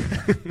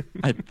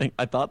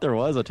 I thought there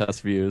was a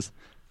test views,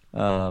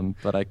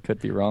 but I could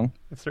be wrong.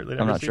 I've certainly I'm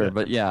never not seen sure, it.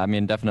 but yeah, I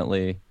mean,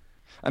 definitely.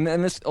 I mean,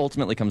 and this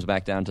ultimately comes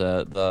back down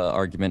to the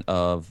argument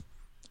of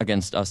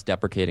against us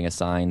deprecating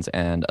assigns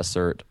and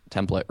assert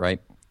template,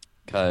 right?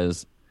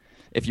 Because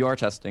if you are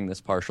testing this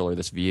partial or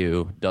this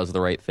view does the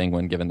right thing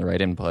when given the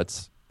right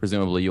inputs,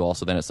 presumably you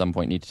also then at some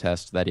point need to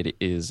test that it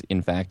is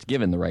in fact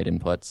given the right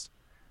inputs.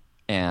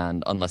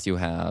 And unless you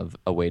have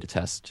a way to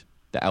test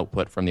the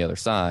output from the other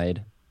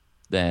side,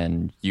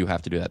 then you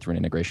have to do that through an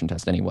integration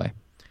test anyway.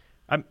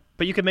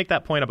 But you could make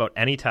that point about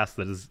any test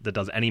that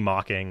does any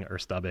mocking or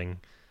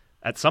stubbing.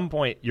 At some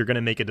point, you're going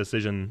to make a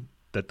decision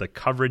that the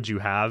coverage you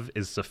have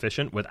is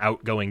sufficient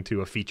without going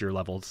to a feature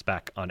level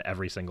spec on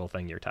every single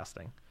thing you're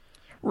testing.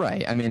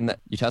 Right. I mean,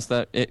 you test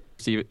that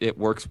it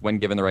works when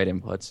given the right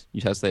inputs.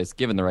 You test that it's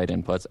given the right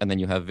inputs, and then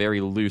you have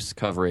very loose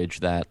coverage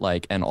that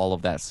and all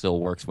of that still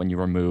works when you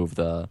remove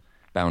the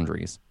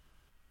boundaries.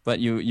 But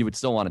you would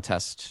still want to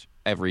test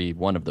every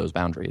one of those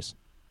boundaries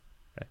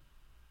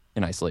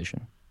in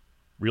isolation.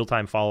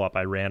 Real-time follow-up,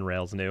 I ran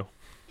Rails new.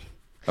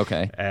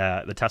 Okay.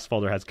 The test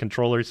folder has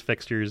controllers,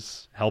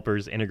 fixtures,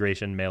 helpers,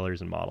 integration,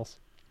 mailers, and models.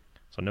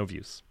 So no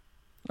views.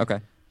 Okay.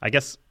 I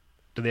guess,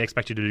 do they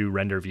expect you to do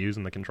render views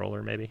in the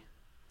controller, maybe?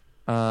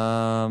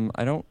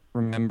 I don't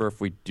remember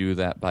if we do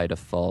that by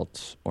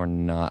default or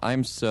not.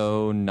 I'm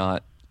so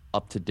not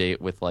up to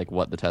date with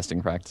what the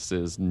testing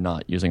practices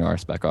not using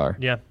RSpec are.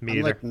 Yeah, me I'm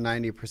either. like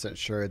 90%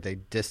 sure they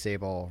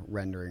disable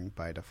rendering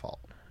by default.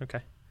 Okay.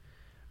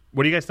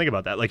 What do you guys think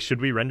about that? Like,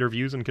 should we render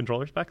views in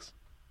controller specs?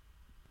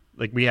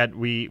 Like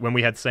when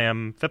we had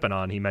Sam Phippen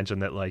on, he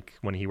mentioned that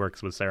when he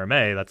works with Sarah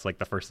May, that's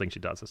the first thing she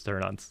does is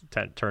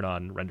turn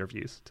on render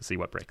views to see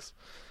what breaks.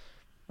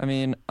 I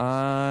mean,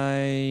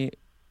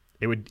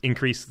 it would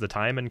increase the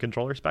time in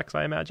controller specs,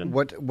 I imagine.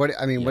 What's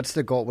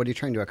the goal? What are you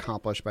trying to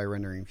accomplish by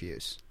rendering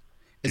views?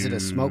 Is it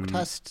a smoke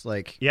test?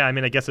 Yeah, I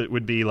mean, I guess it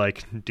would be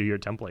do your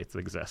templates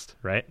exist,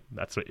 right?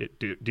 That's what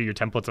do your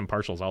templates and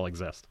partials all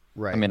exist?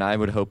 Right. I mean, I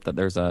would hope that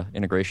there's a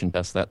integration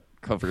test that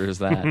covers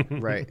that.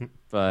 Right.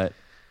 But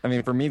I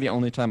mean, for me, the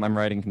only time I'm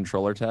writing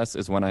controller tests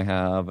is when I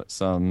have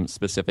some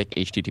specific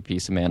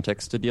HTTP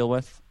semantics to deal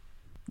with.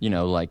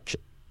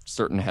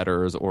 Certain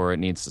headers, or it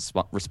needs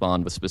to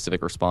respond with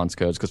specific response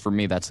codes. Because for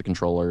me, that's the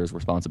controller's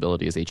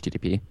responsibility is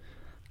HTTP.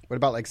 What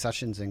about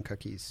sessions and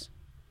cookies?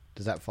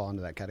 Does that fall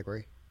into that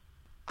category?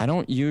 I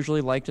don't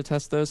usually like to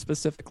test those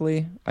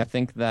specifically. I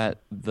think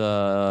that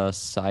the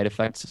side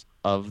effects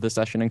of the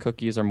session and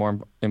cookies are more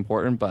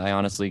important, but I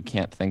honestly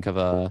can't think of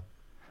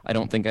I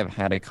don't think I've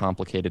had a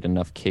complicated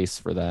enough case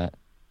for that.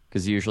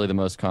 Because usually the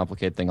most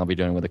complicated thing I'll be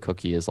doing with a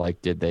cookie is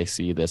did they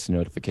see this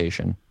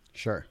notification?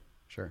 Sure.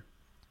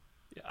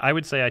 I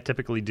would say I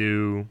typically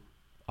do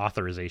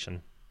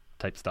authorization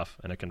type stuff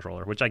in a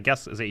controller, which I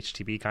guess is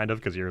HTTP kind of,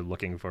 because you're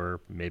looking for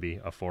maybe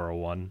a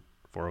 401,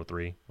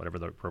 403, whatever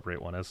the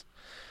appropriate one is.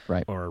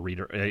 Right. Or a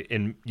reader.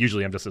 And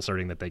usually I'm just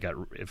asserting that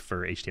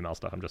for HTML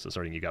stuff, I'm just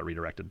asserting you got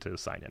redirected to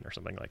sign in or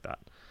something like that.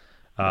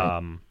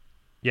 Right.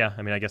 Yeah,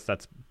 I mean, I guess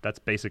that's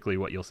basically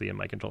what you'll see in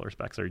my controller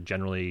specs are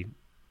generally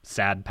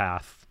sad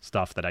path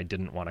stuff that I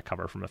didn't want to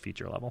cover from a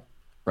feature level.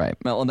 Right.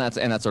 Well, and that's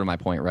sort of my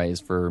point, right? Is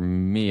for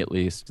me at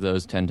least,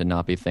 those tend to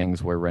not be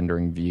things where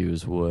rendering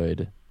views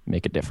would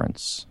make a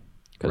difference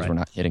because we're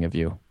not hitting a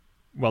view.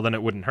 Well, then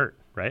it wouldn't hurt,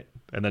 right?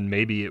 And then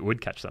maybe it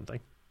would catch something.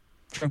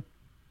 True.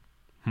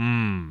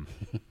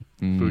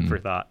 Food for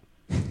thought.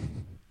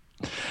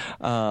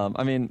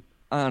 I mean,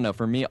 I don't know.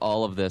 For me,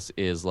 all of this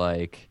is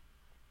like,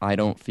 I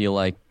don't feel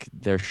like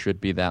there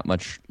should be that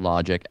much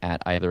logic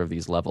at either of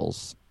these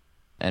levels.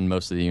 And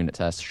most of the unit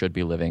tests should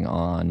be living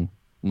on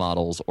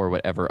models or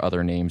whatever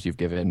other names you've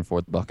given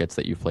for the buckets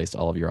that you've placed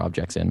all of your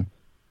objects in.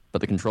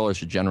 But the controllers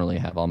should generally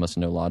have almost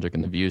no logic,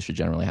 and the views should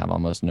generally have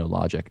almost no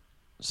logic.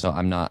 So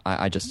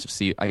I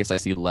guess I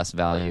see less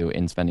value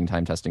in spending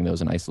time testing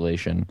those in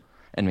isolation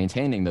and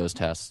maintaining those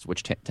tests,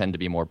 which tend to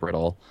be more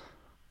brittle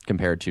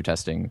compared to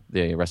testing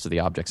the rest of the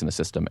objects in the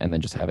system, and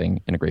then just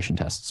having integration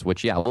tests,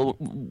 which,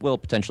 will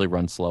potentially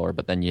run slower,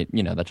 but then,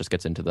 that just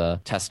gets into the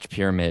test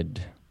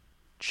pyramid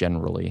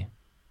generally.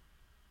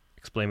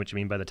 Explain what you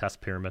mean by the test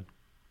pyramid.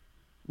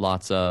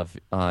 Lots of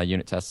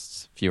unit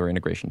tests, fewer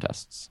integration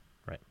tests.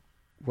 Right.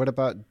 What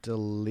about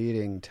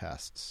deleting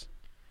tests?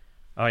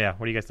 Oh, yeah.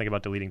 What do you guys think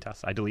about deleting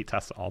tests? I delete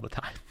tests all the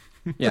time.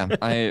 Yeah,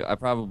 I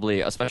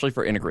probably, especially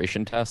for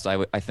integration tests,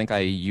 I think I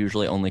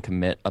usually only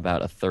commit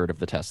about a third of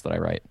the tests that I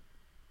write.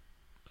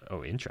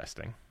 Oh,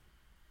 interesting.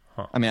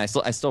 Huh. I mean, I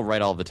still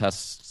write all the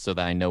tests so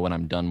that I know when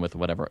I'm done with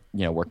whatever,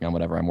 working on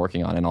whatever I'm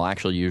working on. And I'll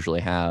actually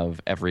usually have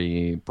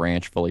every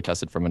branch fully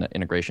tested from an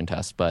integration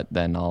test, but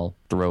then I'll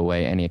throw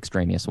away any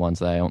extraneous ones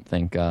that I don't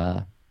think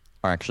are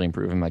actually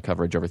improving my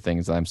coverage over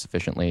things that I'm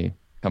sufficiently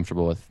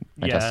comfortable with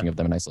my testing of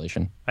them in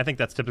isolation. I think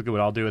that's typically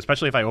what I'll do,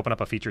 especially if I open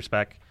up a feature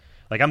spec.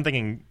 Like, I'm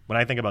thinking, when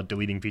I think about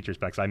deleting feature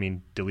specs, I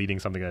mean deleting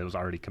something that was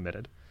already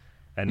committed.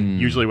 And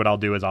usually what I'll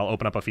do is I'll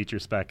open up a feature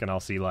spec and I'll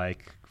see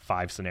like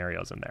 5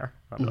 scenarios in there.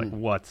 I'll be like,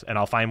 what? And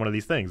I'll find one of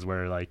these things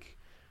where like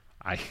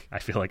I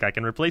feel like I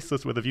can replace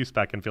this with a view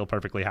spec and feel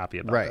perfectly happy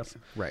about this.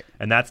 Right.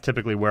 And that's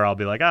typically where I'll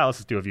be like, let's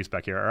just do a view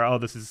spec here. Or,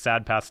 this is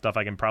sad path stuff.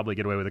 I can probably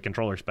get away with a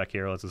controller spec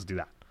here. Let's just do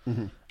that.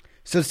 Mm-hmm.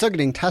 So it's still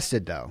getting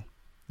tested though.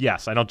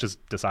 Yes, I don't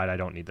just decide I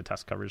don't need the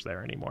test coverage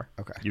there anymore.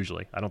 Okay.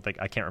 Usually.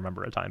 I can't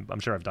remember a time. I'm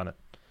sure I've done it.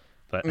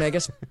 But I mean, I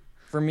guess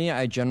for me,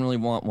 I generally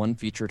want one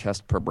feature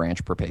test per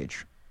branch per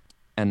page.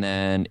 And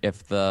then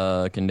if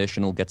the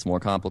conditional gets more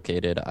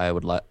complicated, I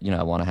would want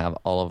to have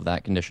all of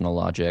that conditional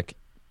logic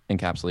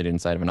encapsulated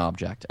inside of an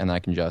object. And then I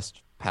can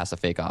just pass a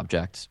fake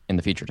object in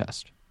the feature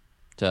test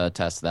to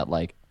test that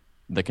like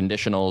the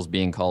conditional is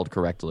being called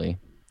correctly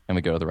and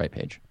we go to the right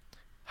page.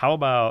 How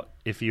about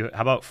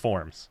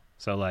forms?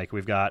 So like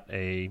we've got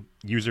a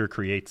user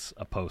creates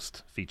a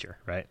post feature,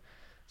 right?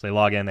 So they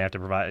log in, they have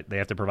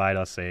to provide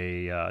us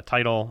a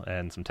title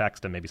and some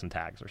text and maybe some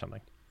tags or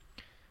something.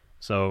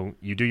 So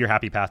you do your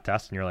happy path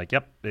test and you're like,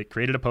 yep, it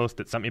created a post.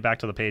 It sent me back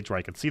to the page where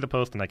I could see the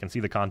post and I can see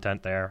the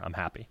content there. I'm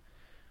happy.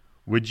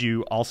 Would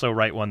you also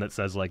write one that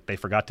says like they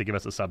forgot to give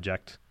us a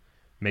subject,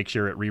 make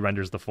sure it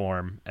re-renders the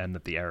form, and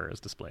that the error is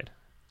displayed?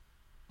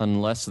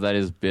 Unless that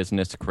is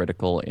business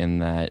critical in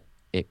that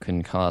it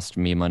can cost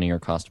me money or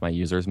cost my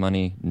users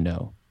money,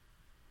 no.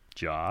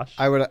 Josh?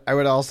 I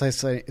would also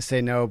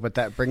say no, but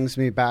that brings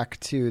me back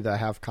to the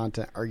have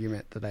content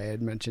argument that I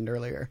had mentioned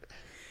earlier.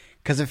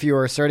 Because if you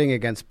were asserting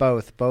against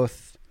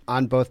both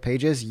on both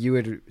pages, you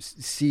would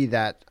see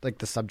that like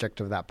the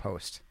subject of that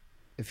post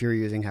if you're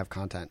using have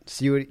content.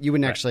 So you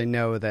wouldn't actually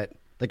know that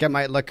like it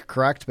might look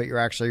correct, but you're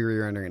actually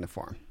re-rendering the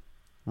form.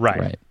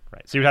 Right.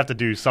 So you'd have to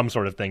do some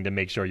sort of thing to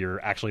make sure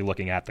you're actually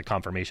looking at the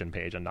confirmation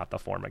page and not the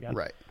form again.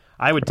 Right.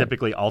 I would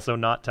typically also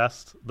not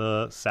test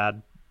the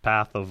sad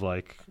path of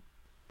like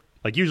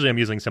usually I'm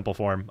using simple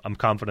form. I'm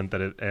confident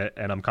that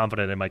and I'm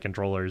confident in my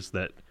controllers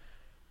that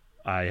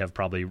I have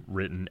probably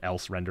written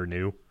else render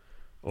new,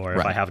 or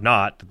if I have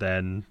not,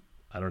 then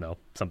I don't know,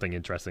 something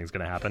interesting is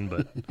going to happen.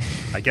 But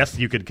I guess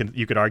you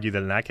could argue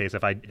that in that case,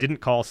 if I didn't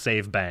call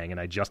save bang and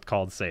I just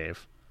called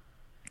save,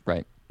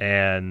 right,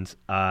 and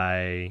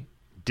I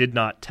did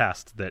not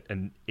test that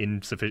an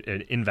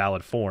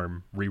invalid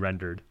form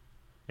re-rendered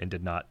and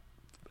did not,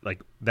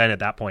 then at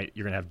that point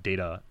you're going to have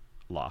data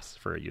loss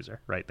for a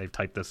user, right? They've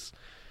typed this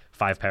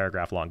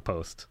 5-paragraph long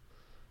post,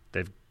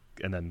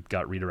 and then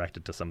got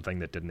redirected to something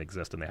that didn't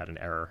exist and they had an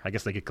error. I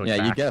guess they could click back.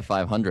 Yeah, you'd get a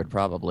 500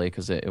 probably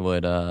because it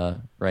would, right,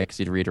 because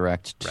you'd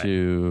redirect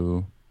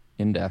to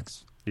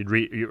index. You'd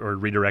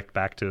redirect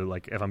back to,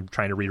 like, if I'm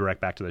trying to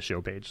redirect back to the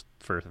show page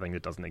for a thing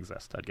that doesn't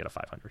exist, I'd get a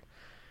 500.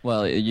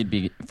 Well, it'd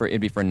be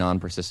for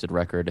non-persisted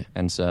record,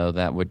 and so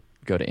that would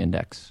go to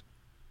index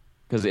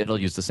because it'll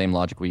use the same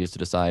logic we use to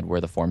decide where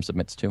the form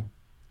submits to.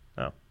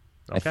 Oh, okay.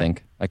 I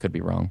think. I could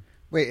be wrong.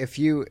 Wait, if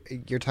you're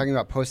talking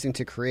about posting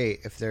to create,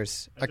 if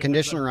there's a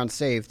condition around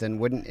save, then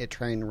wouldn't it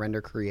try and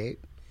render create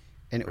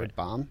and it would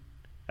bomb?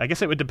 I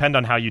guess it would depend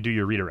on how you do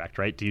your redirect,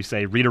 right? Do you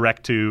say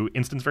redirect to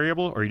instance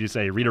variable, or do you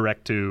say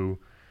redirect to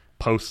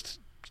post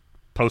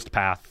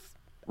path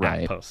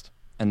right. post?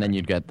 And then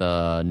you'd get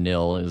the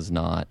nil is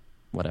not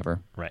whatever.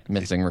 Right.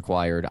 Missing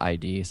required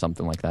ID,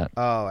 something like that.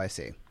 Oh, I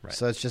see. Right.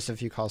 So it's just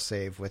if you call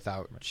save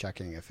without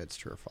checking if it's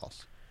true or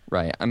false.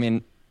 Right. I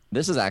mean,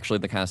 this is actually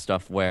the kind of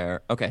stuff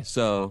where, okay,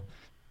 so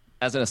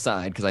as an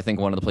aside, because I think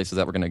one of the places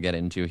that we're going to get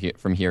into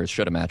from here is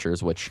shoulda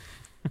matchers, which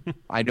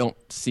I don't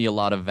see a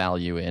lot of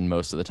value in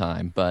most of the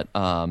time. But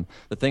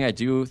the thing I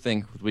do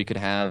think we could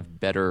have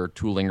better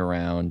tooling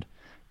around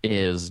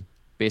is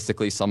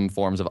basically some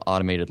forms of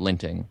automated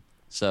linting.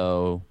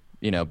 So,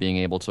 being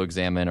able to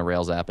examine a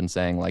Rails app and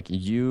saying, like,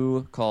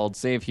 you called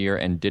save here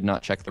and did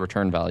not check the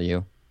return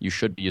value. You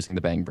should be using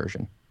the bang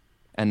version.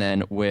 And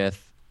then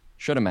with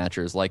shoulda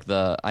matchers, like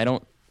I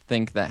don't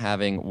think that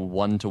having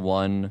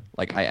one-to-one,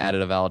 like I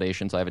added a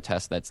validation, so I have a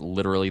test that's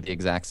literally the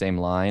exact same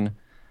line,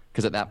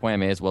 because at that point I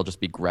may as well just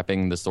be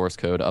grepping the source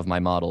code of my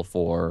model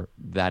for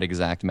that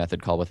exact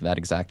method call with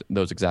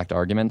those exact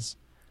arguments.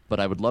 But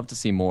I would love to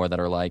see more that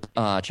are like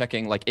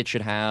checking, like it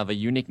should have a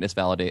uniqueness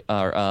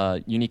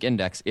unique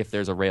index if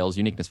there's a Rails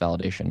uniqueness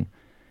validation.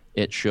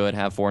 It should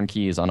have foreign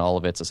keys on all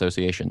of its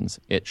associations.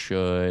 It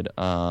should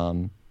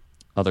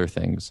other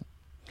things.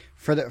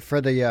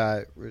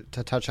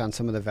 To touch on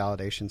some of the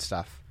validation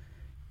stuff,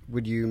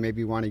 would you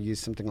maybe want to use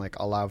something like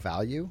allow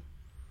value?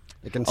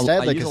 Like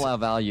instead, I use allow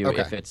value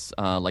if it's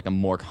like a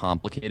more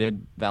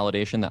complicated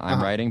validation that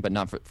I'm writing, but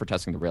not for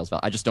testing the Rails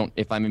value. I just don't.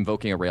 If I'm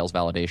invoking a Rails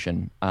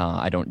validation,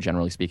 I don't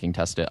generally speaking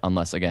test it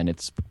unless again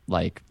it's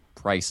like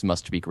price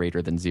must be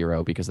greater than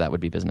 0 because that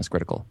would be business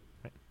critical.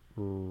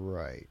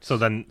 Right. So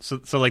then, so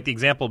like the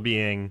example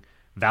being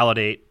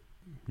validate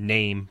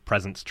name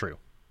presence true,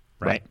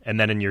 right? And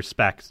then in your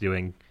specs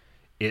doing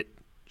it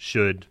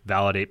should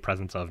validate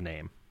presence of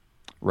name.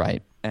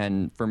 Right.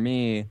 And for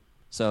me,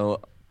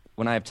 so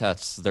when I have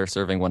tests, they're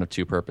serving one of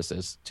two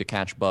purposes, to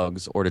catch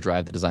bugs or to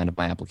drive the design of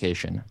my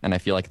application. And I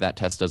feel like that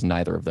test does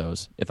neither of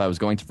those. If I was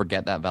going to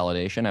forget that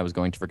validation, I was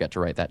going to forget to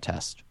write that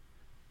test.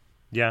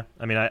 Yeah.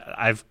 I mean,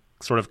 I've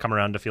sort of come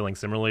around to feeling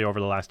similarly over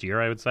the last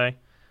year, I would say,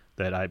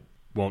 that I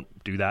won't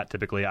do that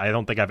typically. I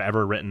don't think I've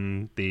ever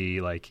written the,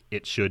 like,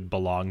 it should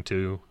belong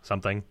to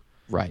something.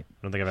 Right. I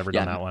don't think I've ever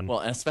done that one.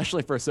 Well,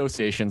 especially for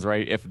associations,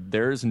 right? If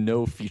there's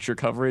no feature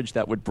coverage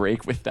that would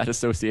break if that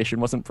association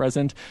wasn't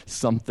present,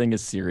 something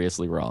is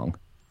seriously wrong.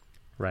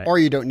 Right. Or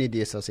you don't need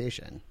the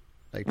association.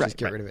 Like, just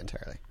get rid of it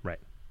entirely. Right.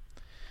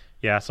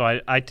 Yeah, so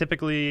I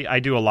typically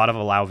do a lot of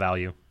allow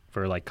value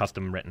for, like,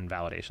 custom written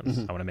validations.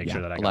 I want to make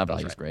sure that I allow got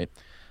value those is right. great.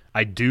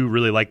 I do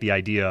really like the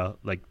idea,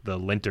 like the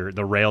linter,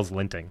 the Rails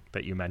linting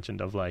that you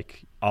mentioned of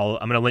like, I'm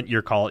going to lint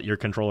your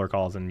controller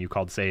calls and you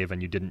called save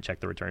and you didn't check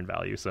the return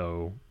value.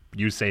 So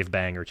use save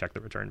bang or check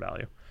the return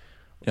value.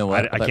 You know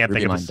what? I can't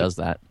think of RubyMine does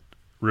that.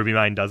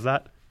 RubyMine does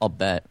that? I'll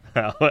bet.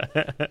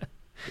 It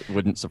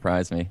wouldn't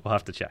surprise me. We'll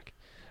have to check.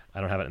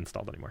 I don't have it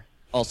installed anymore.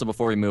 Also,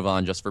 before we move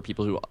on, just for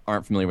people who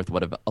aren't familiar with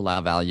what allow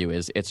value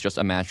is, it's just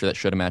a matcher that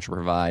should a matcher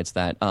provides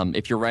that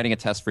if you're writing a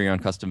test for your own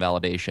custom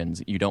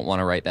validations, you don't want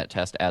to write that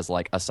test as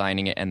like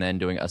assigning it and then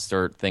doing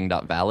assert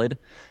thing.valid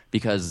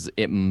because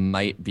it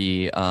might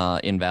be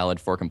invalid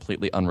for a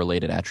completely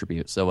unrelated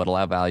attribute. So what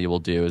allow value will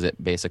do is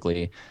it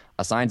basically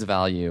assigns a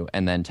value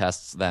and then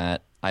tests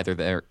that either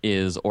there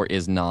is or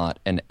is not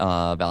an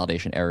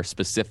validation error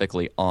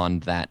specifically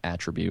on that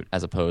attribute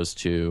as opposed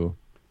to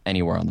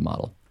anywhere on the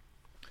model.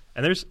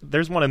 And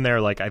there's one in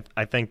there, like,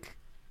 I think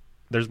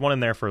there's one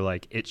in there for,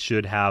 like, it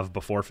should have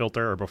before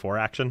filter or before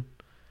action,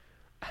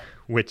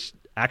 which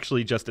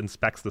actually just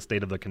inspects the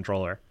state of the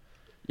controller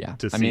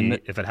to see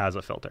if it has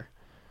a filter.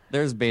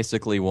 There's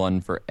basically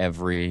one for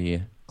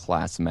every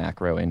class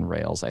macro in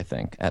Rails, I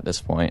think, at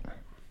this point.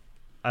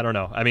 I don't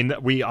know. I mean,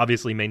 we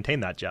obviously maintain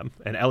that gem,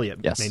 and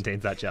Elliot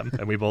maintains that gem,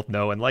 and we both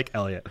know and like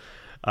Elliot.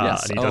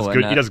 Yes. And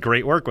he does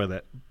great work with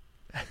it.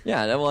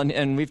 Yeah, well,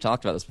 and we've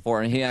talked about this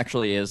before, and he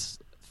actually is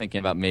thinking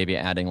about maybe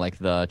adding like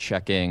the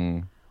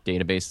checking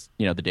database,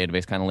 the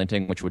database kind of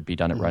linting, which would be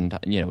done at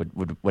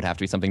runtime. Would have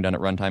to be something done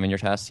at runtime in your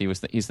tests. He's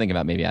thinking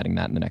about maybe adding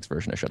that in the next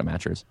version of shoulda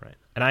matchers. Right.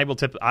 And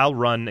I'll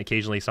run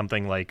occasionally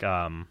something like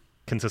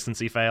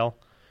consistency fail,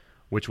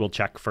 which will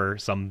check for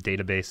some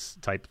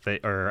database type thing,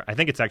 or I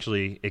think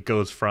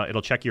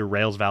it'll check your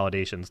Rails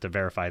validations to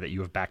verify that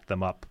you have backed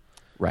them up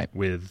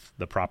with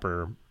the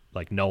proper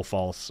like null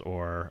false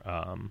or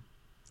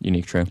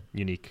unique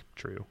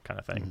true kind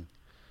of thing.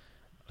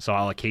 So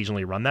I'll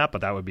occasionally run that,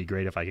 but that would be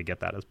great if I could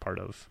get that as part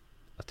of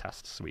a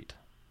test suite.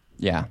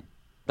 Yeah,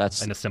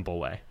 that's in a simple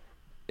way.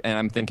 And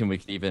I'm thinking we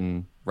could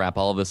even wrap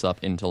all of this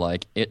up into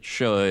like it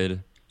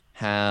should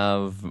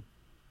have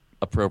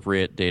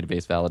appropriate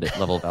database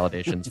level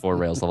validations for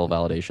Rails level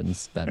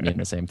validations that mean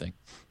the same thing.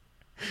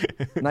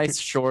 Nice,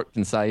 short,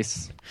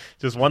 concise.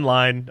 Just one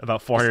line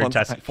about 400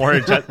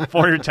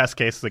 test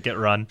cases that get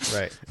run.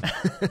 Right.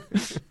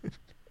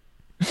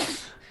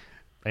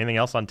 Anything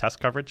else on test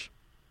coverage?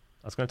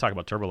 I was going to talk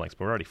about turbolinks,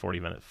 but we're already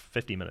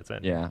 50 minutes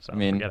in. Yeah, so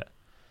forget it.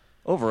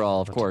 Overall,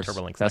 of course,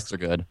 tests are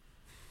good.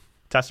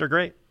 Tests are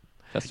great.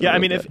 I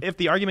mean, if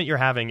the argument you're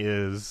having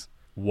is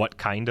what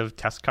kind of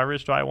test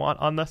coverage do I want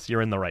on this,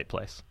 you're in the right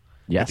place.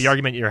 Yes. If the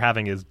argument you're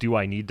having is, do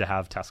I need to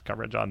have test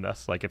coverage on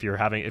this? Like if you're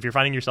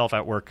finding yourself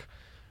at work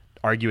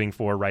arguing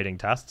for writing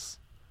tests,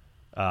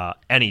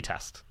 any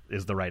test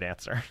is the right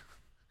answer.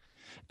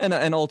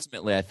 And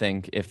ultimately, I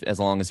think if as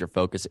long as your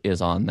focus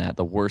is on that,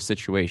 the worst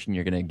situation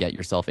you're going to get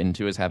yourself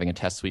into is having a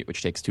test suite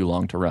which takes too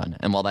long to run.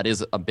 And while that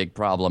is a big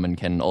problem and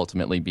can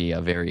ultimately be a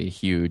very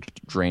huge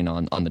drain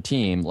on the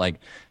team, like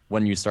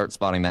when you start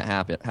spotting that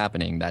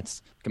happening,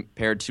 that's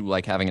compared to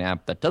like having an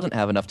app that doesn't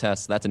have enough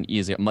tests, that's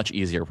much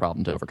easier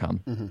problem to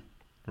overcome. Mm-hmm.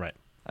 Right.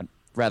 I'd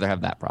rather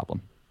have that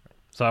problem.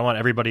 So I want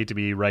everybody to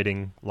be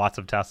writing lots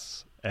of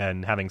tests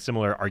and having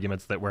similar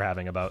arguments that we're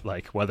having about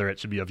like whether it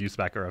should be a view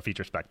spec or a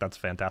feature spec. That's a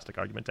fantastic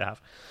argument to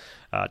have.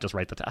 Just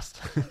write the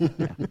test.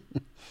 Yeah.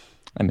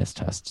 I miss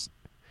tests.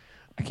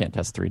 I can't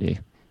test 3D.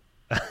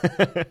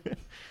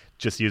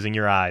 Just using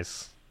your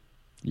eyes.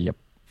 Yep,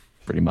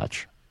 pretty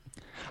much.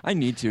 I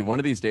need to. One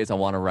of these days I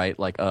want to write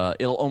like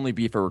it'll only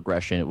be for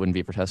regression. It wouldn't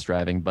be for test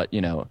driving. But,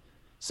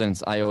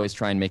 since I always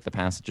try and make the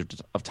passage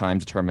of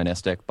time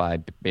deterministic by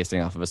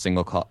basing off of a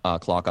single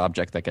clock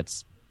object that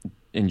gets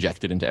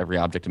injected into every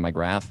object in my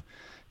graph,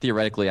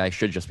 theoretically I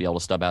should just be able to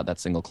stub out that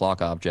single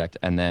clock object,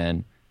 and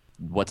then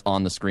what's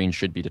on the screen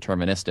should be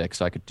deterministic,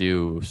 so I could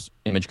do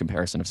image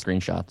comparison of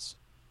screenshots.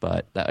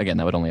 But that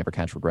would only ever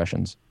catch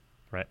regressions.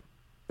 Right.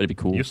 But it'd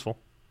be cool. Useful.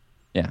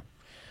 Yeah.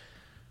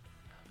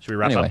 Should we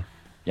wrap up?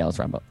 Yeah, let's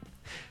wrap up.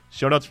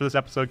 Show notes for this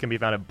episode can be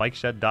found at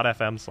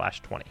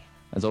bikeshed.fm/20.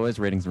 As always,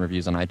 ratings and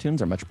reviews on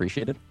iTunes are much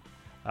appreciated.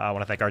 I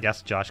want to thank our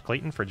guest, Josh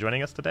Clayton, for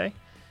joining us today.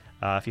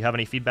 If you have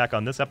any feedback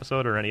on this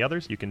episode or any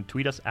others, you can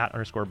tweet us at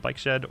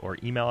 _bikeshed or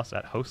email us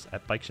at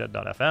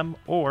hosts@bikeshed.fm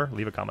or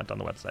leave a comment on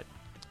the website.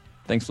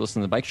 Thanks for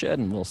listening to Bike Shed,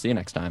 and we'll see you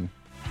next time.